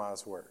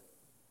Jeremiah's word.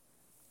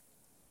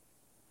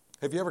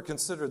 Have you ever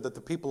considered that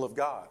the people of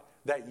God,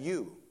 that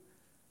you,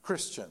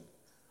 Christian,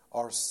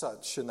 are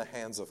such in the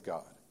hands of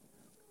God?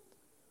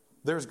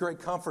 There's great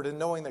comfort in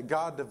knowing that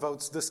God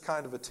devotes this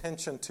kind of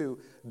attention to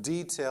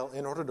detail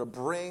in order to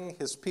bring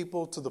his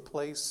people to the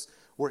place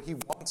where he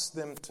wants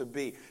them to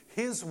be.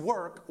 His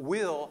work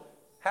will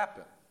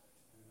happen.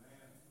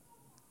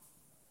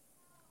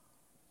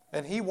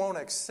 And he won't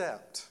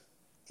accept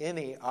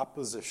any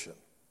opposition.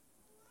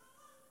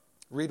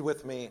 Read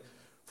with me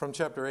from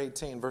chapter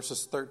 18,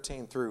 verses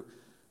 13 through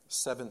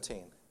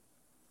 17.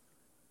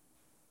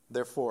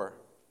 Therefore,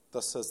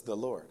 thus says the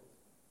Lord,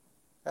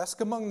 ask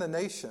among the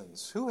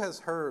nations, who has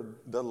heard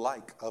the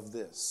like of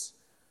this?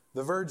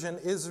 The virgin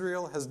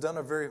Israel has done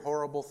a very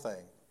horrible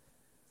thing.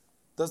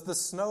 Does the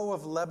snow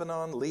of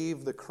Lebanon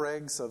leave the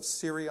crags of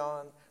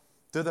Sirion?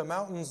 Do the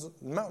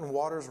mountain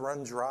waters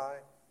run dry,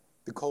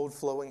 the cold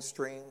flowing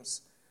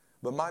streams?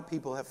 But my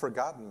people have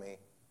forgotten me.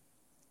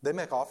 They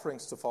make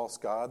offerings to false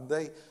gods.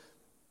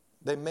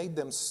 They made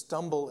them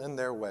stumble in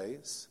their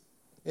ways,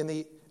 in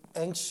the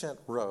ancient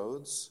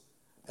roads,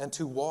 and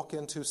to walk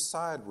into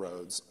side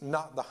roads,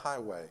 not the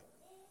highway,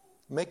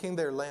 making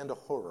their land a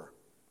horror,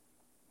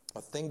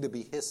 a thing to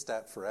be hissed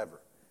at forever.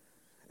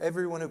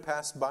 Everyone who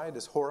passed by it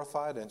is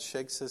horrified and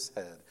shakes his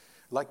head.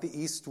 Like the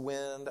east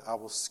wind, I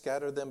will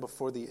scatter them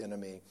before the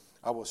enemy.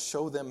 I will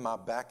show them my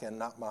back and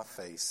not my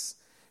face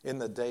in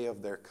the day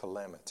of their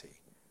calamity.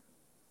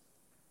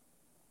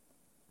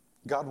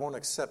 God won't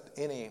accept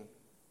any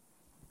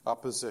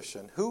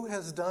opposition. Who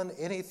has done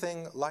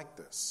anything like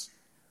this?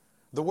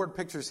 The word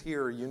pictures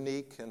here are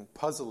unique and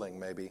puzzling,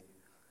 maybe.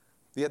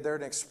 Yet they're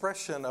an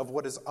expression of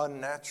what is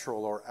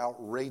unnatural or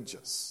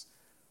outrageous.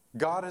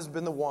 God has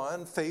been the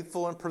one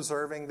faithful in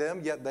preserving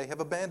them, yet they have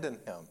abandoned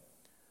him.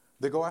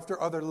 They go after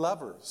other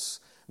lovers,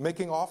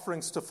 making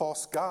offerings to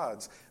false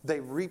gods. They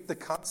reap the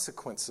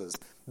consequences.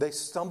 They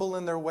stumble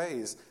in their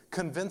ways,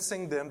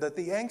 convincing them that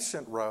the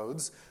ancient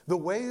roads, the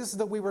ways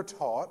that we were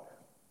taught,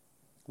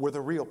 were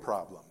the real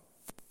problem.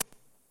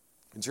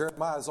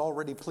 Jeremiah has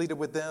already pleaded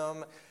with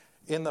them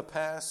in the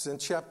past. In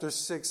chapter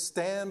 6,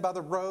 stand by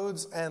the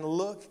roads and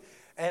look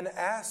and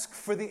ask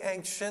for the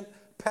ancient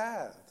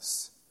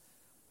paths,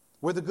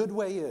 where the good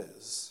way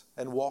is,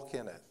 and walk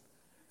in it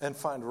and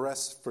find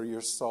rest for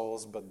your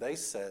souls. But they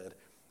said,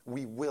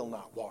 we will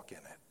not walk in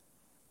it.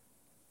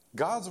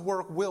 God's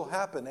work will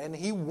happen, and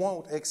he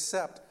won't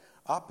accept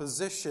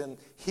opposition.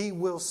 He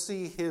will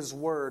see his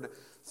word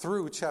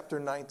through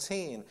chapter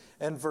 19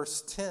 and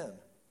verse 10.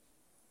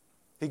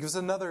 He gives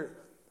another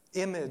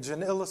image,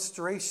 an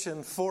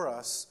illustration for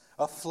us,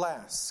 a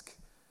flask.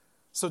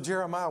 So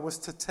Jeremiah was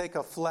to take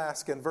a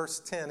flask. In verse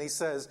 10, he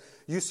says,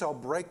 you shall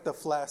break the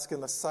flask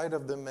in the sight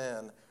of the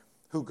men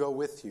who go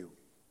with you.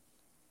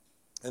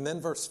 And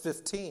then verse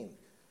 15,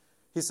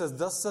 he says,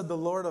 thus said the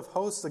Lord of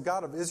hosts, the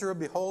God of Israel,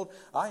 behold,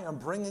 I am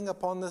bringing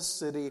upon this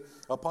city,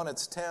 upon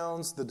its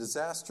towns, the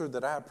disaster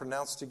that I have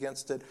pronounced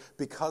against it,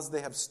 because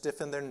they have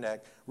stiffened their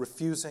neck,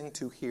 refusing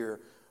to hear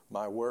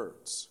my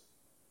words.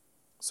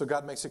 So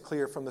God makes it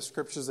clear from the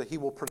scriptures that he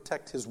will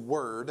protect his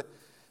word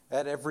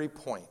at every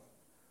point.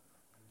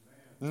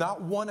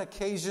 Not one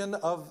occasion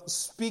of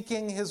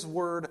speaking his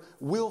word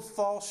will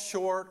fall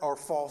short or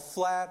fall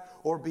flat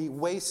or be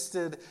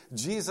wasted.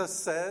 Jesus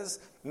says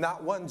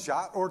not one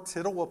jot or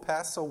tittle will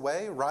pass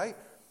away, right?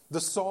 The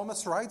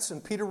psalmist writes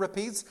and Peter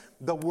repeats,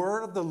 the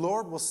word of the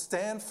Lord will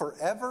stand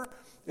forever.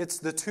 It's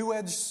the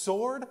two-edged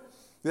sword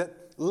that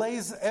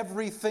lays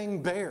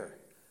everything bare.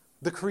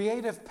 The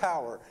creative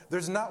power,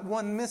 there's not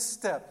one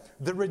misstep.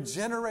 The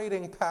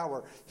regenerating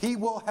power, he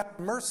will have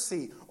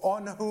mercy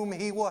on whom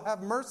he will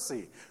have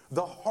mercy.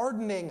 The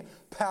hardening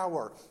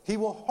power, he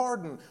will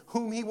harden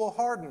whom he will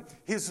harden.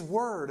 His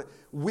word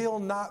will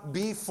not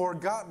be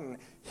forgotten.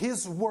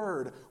 His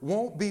word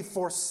won't be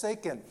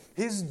forsaken.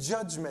 His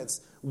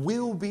judgments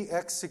will be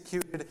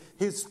executed.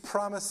 His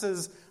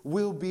promises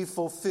will be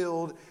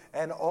fulfilled.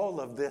 And all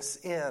of this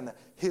in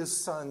his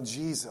Son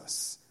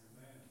Jesus.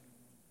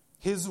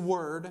 His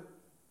word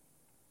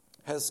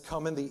has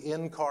come in the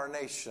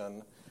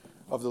incarnation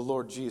of the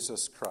Lord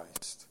Jesus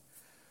Christ.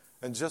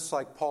 And just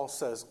like Paul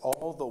says,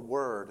 all the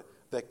word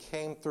that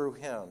came through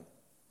him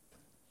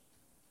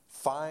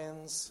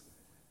finds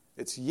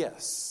its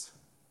yes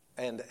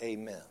and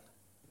amen.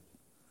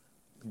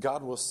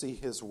 God will see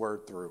his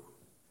word through.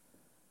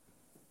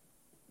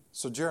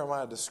 So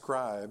Jeremiah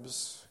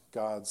describes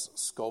God's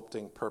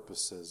sculpting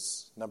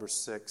purposes. Number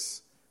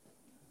 6,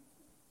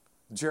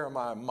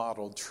 Jeremiah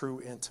modeled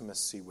true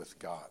intimacy with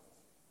God.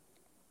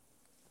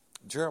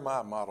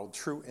 Jeremiah modeled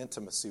true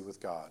intimacy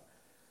with God.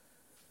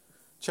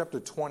 Chapter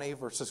 20,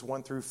 verses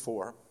 1 through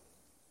 4.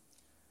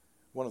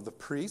 One of the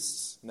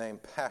priests, named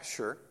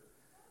Pashur,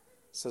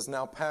 says,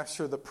 Now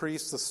Pashur the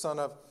priest, the son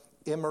of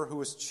Immer, who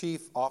was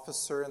chief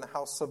officer in the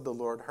house of the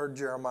Lord, heard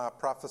Jeremiah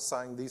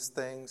prophesying these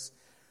things.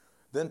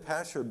 Then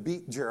Pashur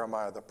beat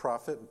Jeremiah the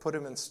prophet and put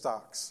him in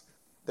stocks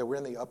that were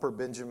in the upper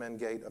Benjamin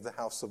gate of the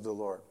house of the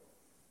Lord.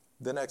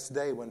 The next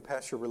day, when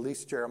Pashur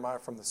released Jeremiah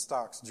from the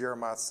stocks,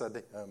 Jeremiah said to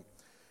him,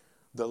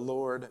 The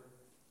Lord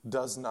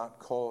does not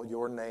call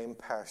your name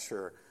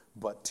Pashur,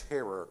 but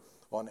terror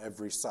on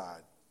every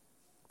side.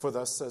 For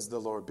thus says the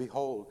Lord,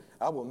 Behold,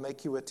 I will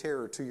make you a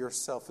terror to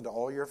yourself and to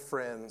all your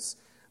friends.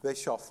 They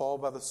shall fall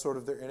by the sword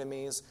of their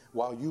enemies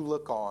while you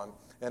look on.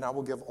 And I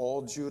will give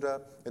all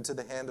Judah into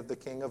the hand of the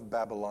king of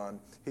Babylon.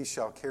 He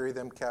shall carry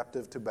them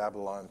captive to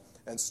Babylon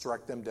and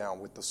strike them down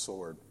with the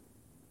sword.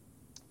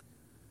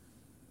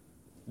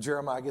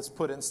 Jeremiah gets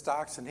put in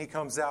stocks and he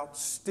comes out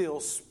still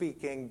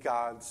speaking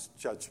God's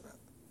judgment.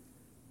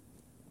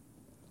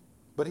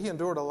 But he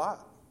endured a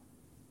lot.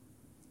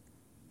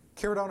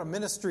 Carried on a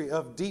ministry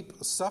of deep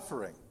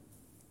suffering.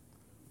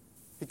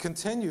 He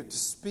continued to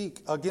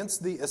speak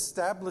against the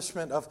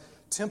establishment of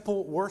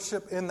temple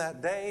worship in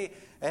that day,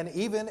 and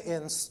even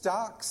in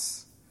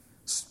stocks,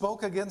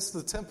 spoke against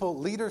the temple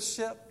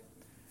leadership.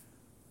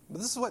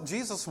 But this is what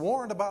Jesus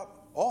warned about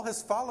all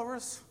his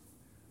followers.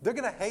 They're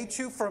going to hate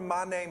you for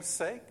my name's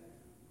sake.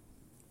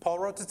 Paul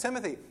wrote to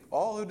Timothy,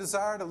 all who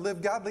desire to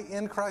live godly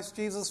in Christ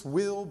Jesus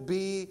will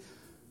be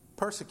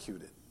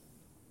persecuted.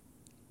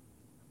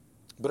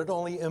 But it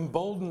only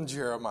emboldened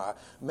Jeremiah,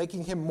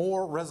 making him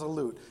more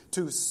resolute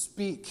to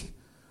speak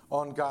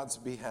on God's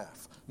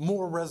behalf,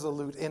 more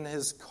resolute in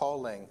his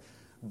calling.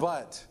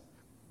 But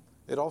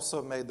it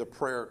also made the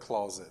prayer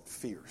closet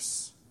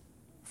fierce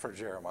for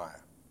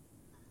Jeremiah.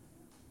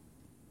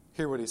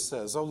 Hear what he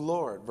says. O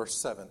Lord, verse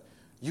 7,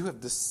 you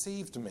have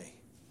deceived me,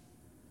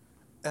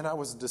 and I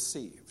was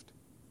deceived.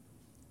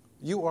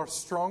 You are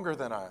stronger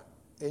than I,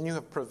 and you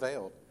have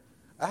prevailed.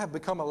 I have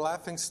become a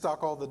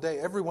laughingstock all the day.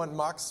 Everyone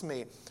mocks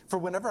me. For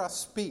whenever I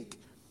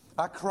speak,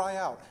 I cry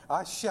out,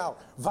 I shout,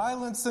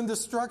 violence and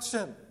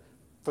destruction.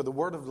 For the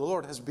word of the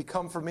Lord has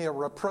become for me a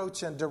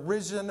reproach and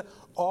derision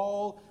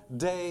all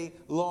day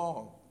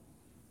long.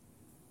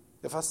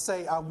 If I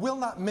say, I will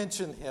not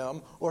mention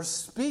him or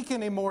speak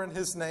anymore in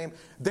his name,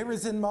 there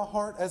is in my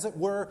heart, as it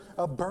were,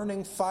 a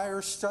burning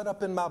fire shut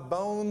up in my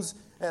bones,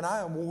 and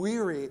I am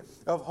weary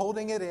of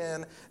holding it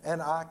in,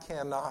 and I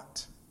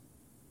cannot.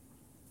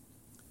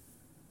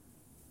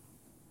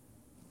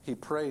 He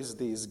prays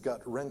these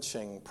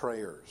gut-wrenching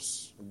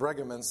prayers.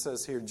 Bregeman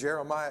says here,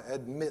 Jeremiah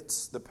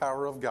admits the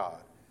power of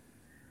God,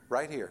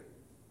 right here,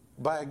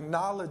 by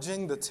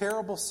acknowledging the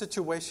terrible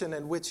situation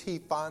in which he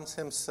finds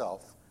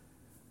himself.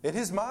 In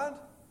his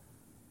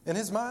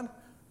mind,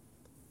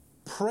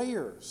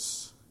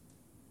 prayers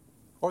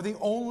are the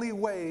only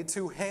way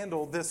to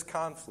handle this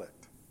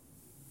conflict.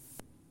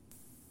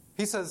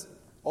 He says,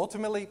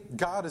 ultimately,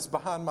 God is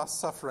behind my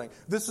suffering.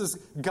 This is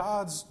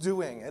God's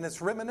doing. And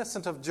it's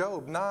reminiscent of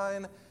Job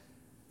 9.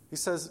 He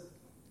says,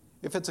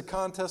 if it's a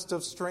contest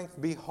of strength,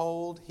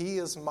 behold, he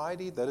is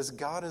mighty. That is,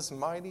 God is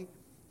mighty.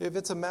 If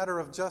it's a matter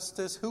of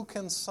justice, who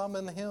can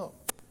summon him?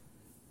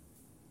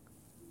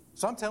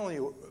 So I'm telling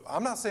you,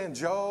 I'm not saying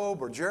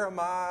Job or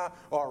Jeremiah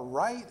are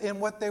right in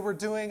what they were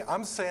doing.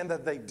 I'm saying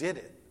that they did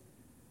it.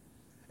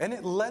 And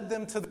it led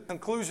them to the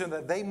conclusion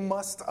that they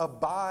must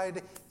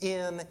abide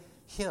in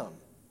him.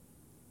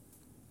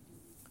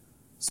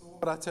 So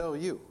what I tell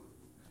you,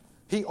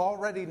 he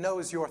already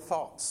knows your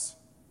thoughts.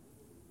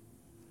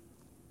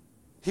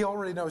 He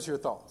already knows your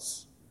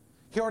thoughts.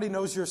 He already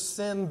knows your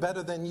sin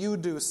better than you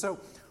do. So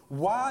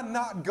why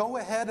not go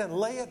ahead and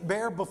lay it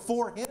bare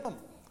before Him?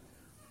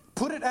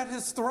 Put it at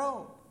His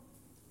throne.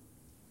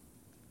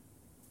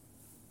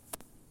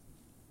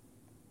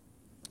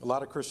 A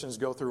lot of Christians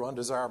go through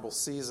undesirable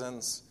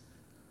seasons,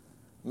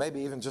 maybe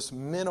even just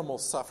minimal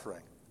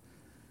suffering,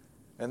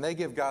 and they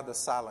give God the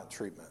silent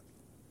treatment.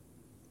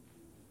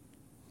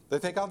 They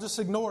think, I'll just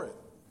ignore it.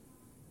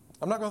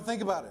 I'm not going to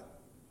think about it.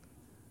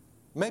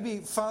 Maybe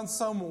find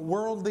some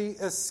worldly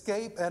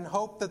escape and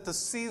hope that the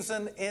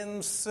season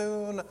ends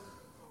soon,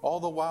 all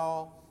the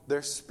while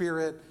their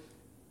spirit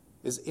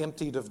is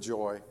emptied of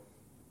joy.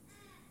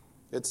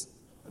 It's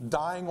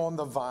dying on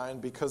the vine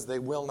because they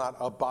will not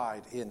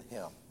abide in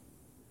Him.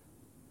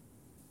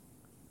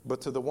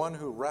 But to the one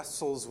who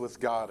wrestles with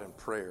God in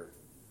prayer,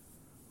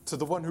 to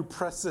the one who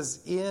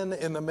presses in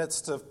the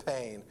midst of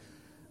pain,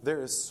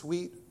 there is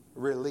sweet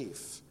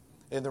relief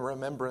in the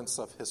remembrance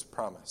of His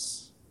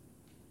promise.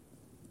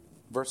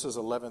 Verses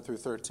 11 through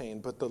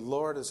 13, but the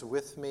Lord is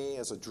with me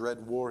as a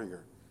dread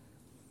warrior.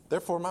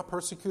 Therefore my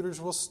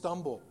persecutors will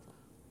stumble.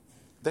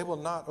 They will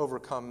not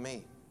overcome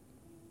me.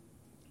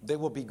 They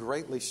will be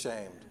greatly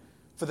shamed,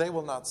 for they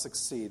will not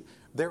succeed.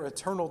 Their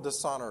eternal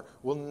dishonor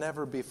will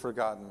never be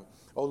forgotten.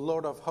 O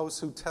Lord of hosts,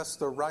 who tests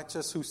the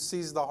righteous, who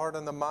sees the heart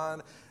and the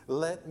mind,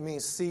 let me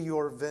see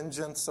your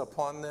vengeance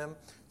upon them,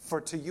 for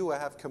to you I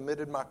have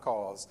committed my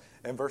cause.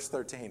 And verse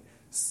 13,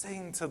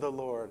 sing to the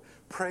Lord,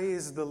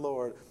 praise the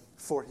Lord,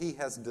 for He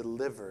has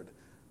delivered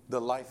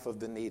the life of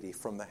the needy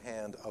from the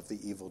hand of the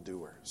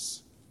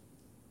evildoers.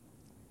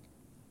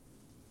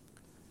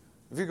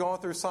 If you're going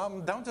through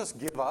something, don't just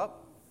give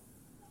up.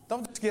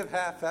 Don't just give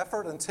half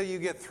effort until you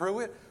get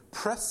through it.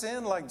 Press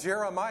in like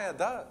Jeremiah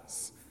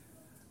does.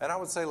 And I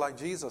would say like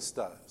Jesus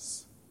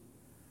does.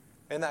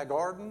 In that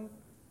garden,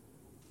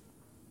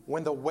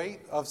 when the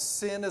weight of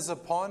sin is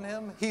upon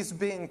him, he's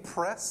being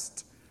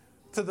pressed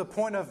to the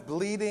point of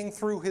bleeding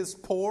through his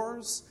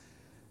pores.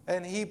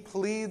 And he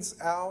pleads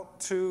out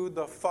to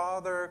the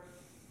Father,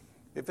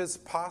 if it's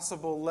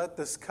possible, let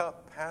this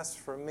cup pass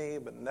from me,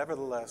 but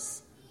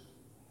nevertheless,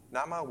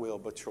 not my will,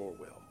 but your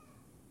will.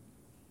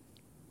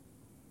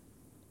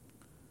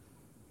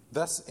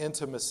 That's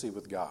intimacy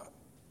with God.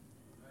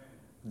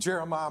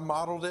 Jeremiah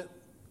modeled it.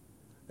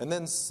 And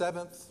then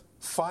seventh,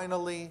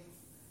 finally,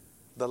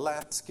 the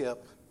last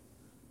skip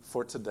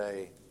for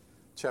today,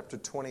 chapter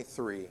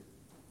 23.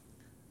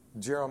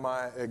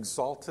 Jeremiah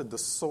exalted the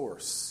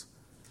source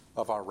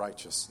of our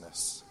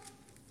righteousness.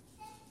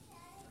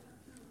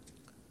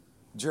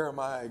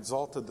 Jeremiah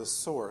exalted the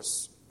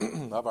source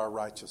of our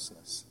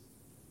righteousness.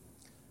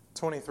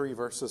 23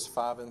 verses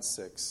 5 and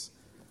 6.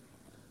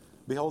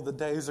 Behold, the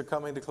days are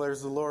coming,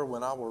 declares the Lord,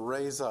 when I will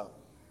raise up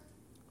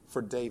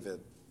for David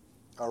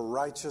a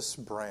righteous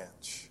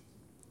branch,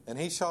 and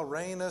he shall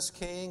reign as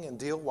king and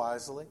deal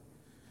wisely,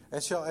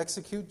 and shall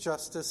execute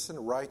justice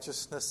and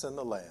righteousness in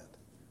the land.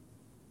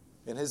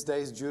 In his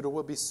days Judah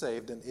will be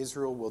saved, and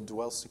Israel will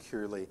dwell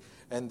securely.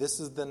 And this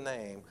is the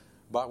name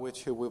by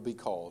which he will be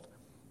called.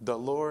 The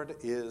Lord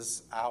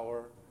is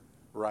our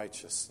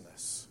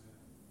righteousness.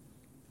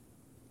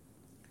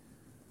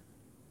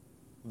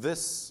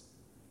 This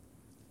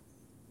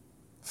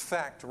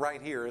fact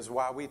right here is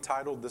why we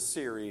titled the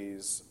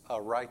series,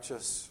 A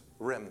Righteous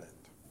Remnant.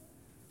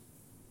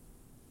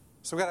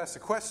 So we've got to ask the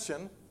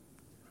question,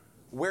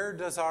 where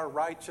does our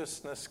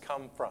righteousness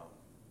come from?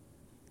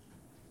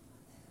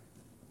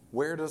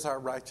 Where does our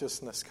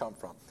righteousness come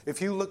from?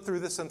 If you look through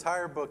this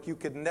entire book, you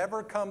could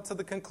never come to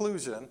the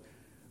conclusion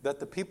that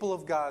the people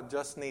of God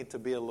just need to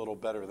be a little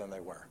better than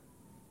they were.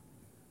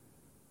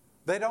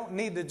 They don't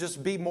need to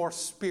just be more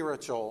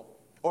spiritual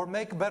or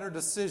make better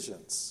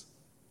decisions.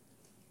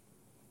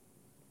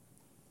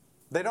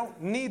 They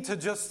don't need to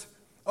just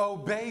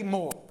obey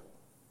more.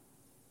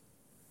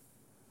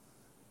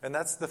 And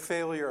that's the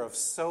failure of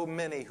so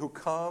many who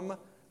come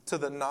to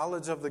the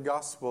knowledge of the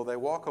gospel. They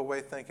walk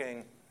away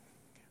thinking,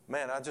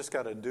 man, I just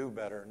got to do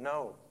better.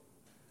 No.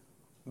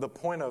 The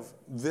point of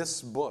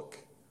this book,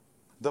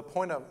 the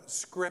point of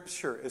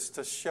Scripture is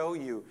to show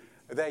you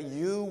that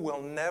you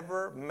will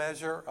never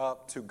measure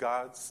up to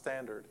God's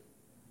standard.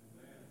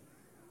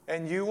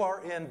 And you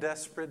are in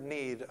desperate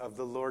need of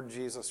the Lord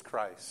Jesus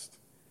Christ.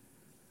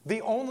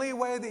 The only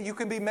way that you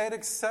can be made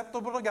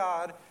acceptable to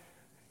God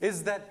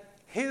is that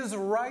His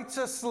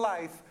righteous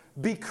life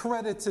be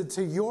credited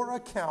to your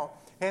account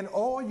and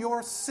all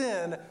your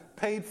sin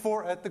paid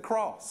for at the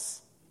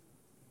cross.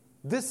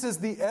 This is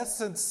the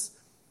essence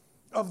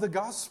of the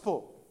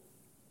gospel.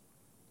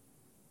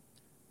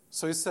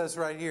 So he says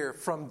right here,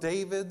 from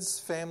David's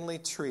family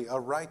tree, a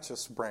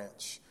righteous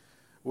branch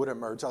would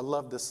emerge. I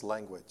love this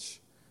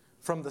language.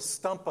 From the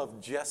stump of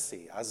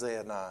Jesse,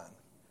 Isaiah 9.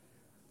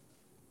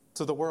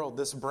 To the world,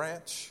 this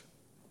branch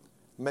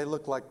may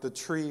look like the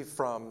tree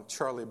from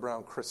Charlie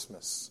Brown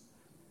Christmas.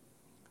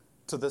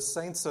 To the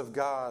saints of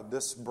God,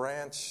 this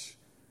branch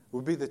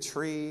would be the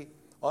tree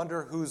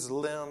under whose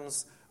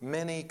limbs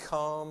many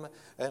come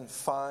and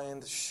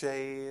find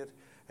shade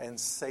and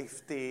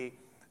safety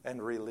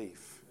and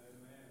relief.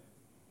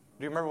 Amen.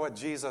 Do you remember what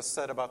Jesus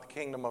said about the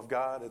kingdom of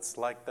God? It's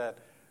like that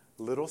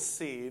little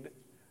seed,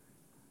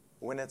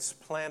 when it's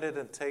planted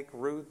and take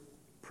root,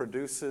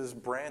 produces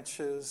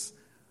branches.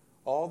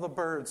 All the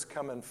birds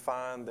come and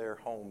find their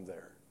home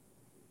there.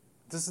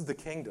 This is the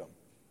kingdom.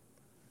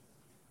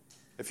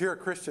 If you're a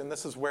Christian,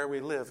 this is where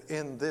we live,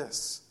 in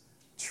this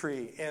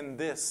tree, in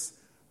this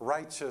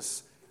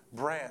righteous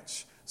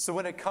branch. So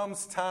when it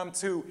comes time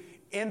to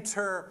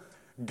enter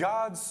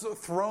God's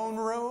throne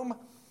room,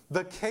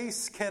 the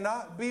case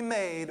cannot be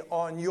made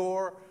on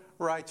your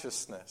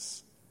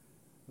righteousness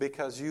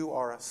because you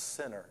are a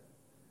sinner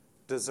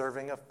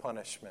deserving of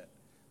punishment.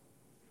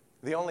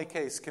 The only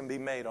case can be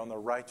made on the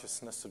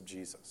righteousness of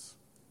Jesus.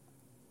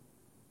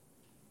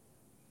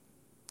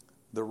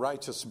 The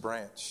righteous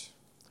branch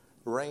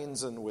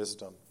reigns in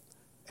wisdom,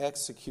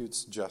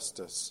 executes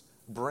justice,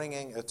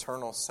 bringing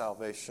eternal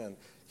salvation.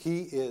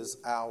 He is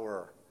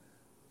our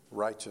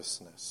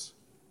righteousness.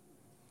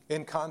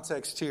 In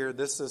context here,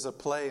 this is a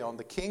play on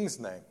the king's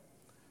name.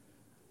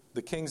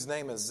 The king's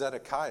name is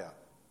Zedekiah,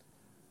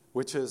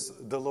 which is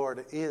the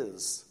Lord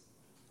is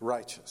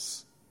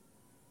righteous.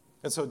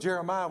 And so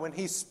Jeremiah, when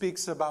he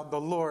speaks about the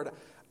Lord,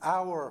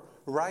 our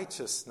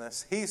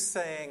righteousness, he's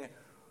saying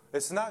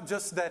it's not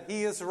just that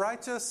he is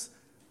righteous,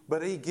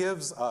 but he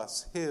gives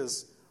us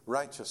his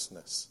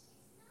righteousness.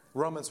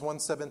 Romans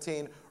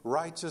 1:17,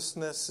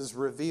 righteousness is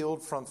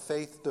revealed from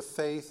faith to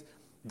faith.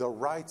 The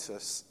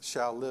righteous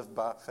shall live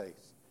by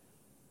faith.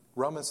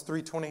 Romans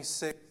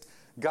 3:26,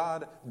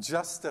 God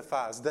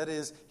justifies, that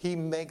is, he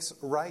makes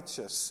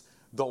righteous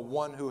the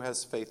one who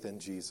has faith in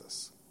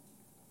Jesus.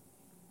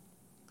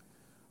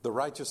 The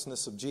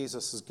righteousness of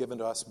Jesus is given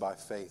to us by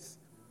faith,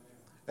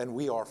 and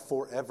we are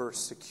forever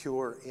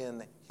secure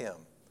in him.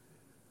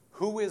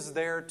 Who is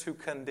there to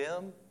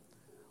condemn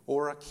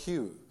or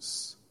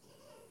accuse?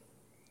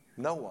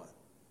 No one.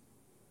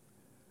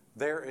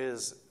 There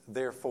is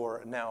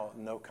therefore now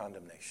no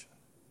condemnation.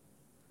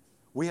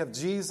 We have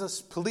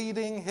Jesus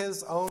pleading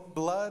his own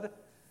blood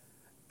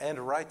and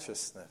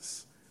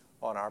righteousness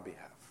on our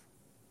behalf.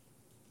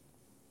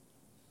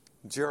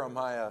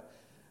 Jeremiah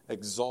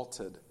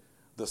exalted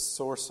the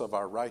source of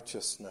our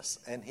righteousness,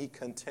 and he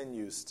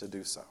continues to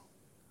do so.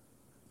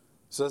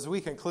 So as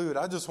we conclude,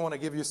 I just want to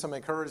give you some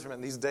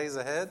encouragement these days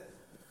ahead.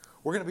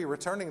 We're going to be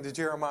returning to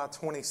Jeremiah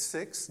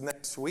 26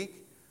 next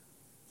week.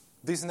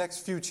 These next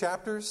few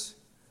chapters,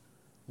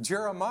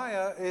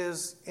 Jeremiah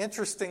is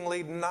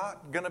interestingly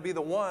not going to be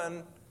the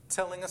one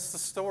telling us the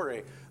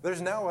story. There's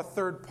now a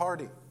third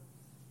party.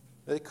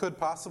 It could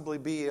possibly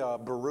be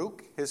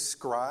Baruch, his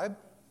scribe.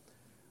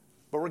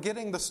 But we're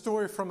getting the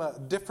story from a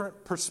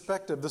different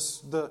perspective,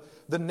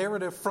 the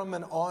narrative from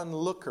an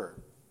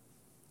onlooker.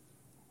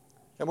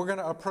 And we're going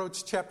to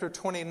approach chapter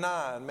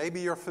 29.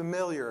 Maybe you're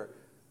familiar.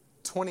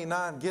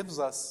 29 gives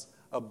us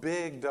a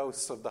big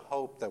dose of the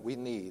hope that we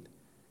need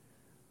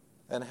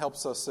and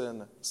helps us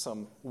in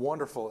some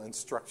wonderful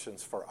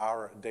instructions for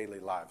our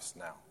daily lives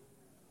now.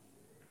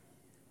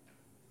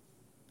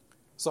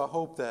 So I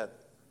hope that,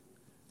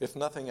 if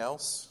nothing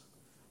else,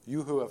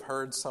 you who have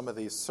heard some of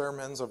these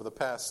sermons over the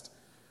past,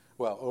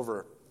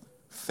 over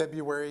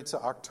February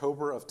to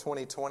October of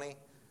 2020,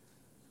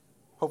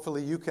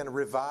 hopefully you can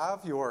revive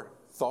your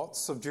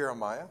thoughts of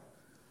Jeremiah.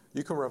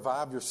 You can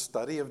revive your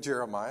study of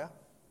Jeremiah.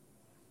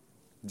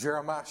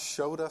 Jeremiah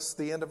showed us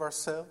the end of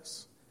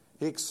ourselves.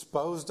 He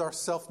exposed our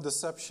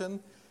self-deception.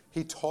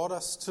 He taught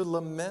us to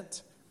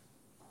lament.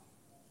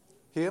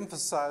 He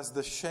emphasized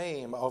the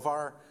shame of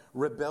our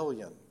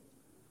rebellion.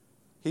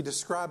 He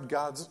described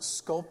God's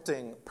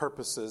sculpting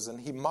purposes, and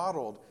he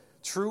modeled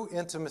true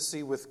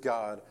intimacy with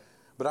God.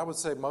 But I would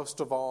say most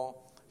of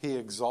all, he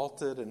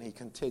exalted and he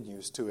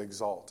continues to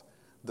exalt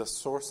the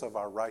source of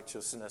our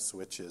righteousness,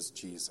 which is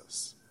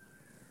Jesus.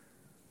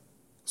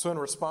 So in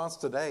response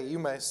today, you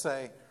may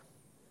say,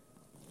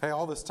 hey,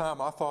 all this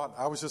time I thought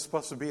I was just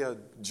supposed to be a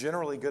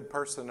generally good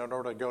person in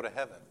order to go to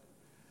heaven.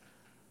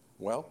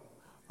 Well,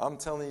 I'm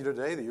telling you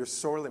today that you're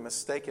sorely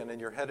mistaken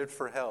and you're headed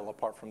for hell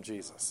apart from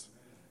Jesus.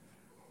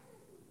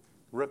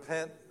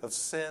 Repent of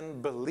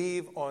sin,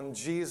 believe on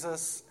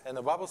Jesus, and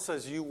the Bible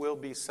says you will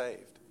be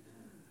saved.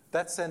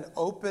 That's an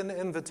open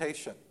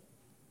invitation.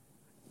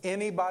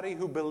 Anybody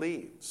who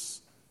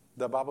believes,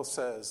 the Bible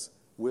says,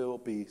 will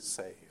be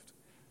saved.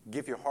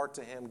 Give your heart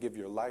to him, give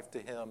your life to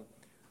him,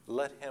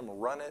 let him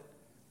run it,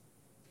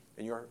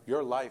 and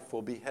your life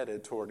will be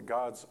headed toward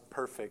God's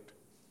perfect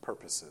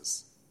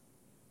purposes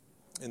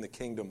in the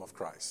kingdom of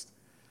Christ.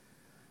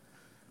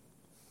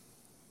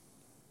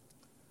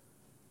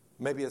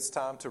 Maybe it's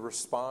time to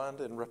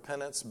respond in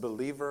repentance,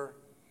 believer,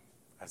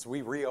 as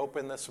we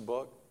reopen this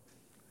book.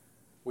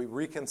 We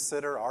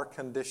reconsider our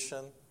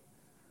condition,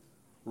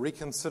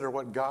 reconsider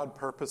what God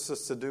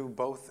purposes to do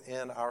both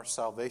in our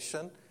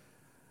salvation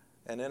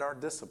and in our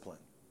discipline.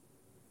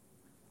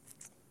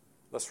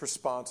 Let's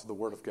respond to the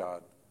Word of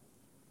God.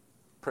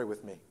 Pray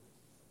with me.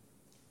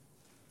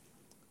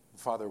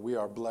 Father, we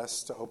are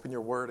blessed to open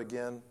your Word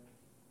again,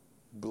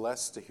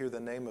 blessed to hear the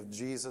name of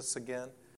Jesus again.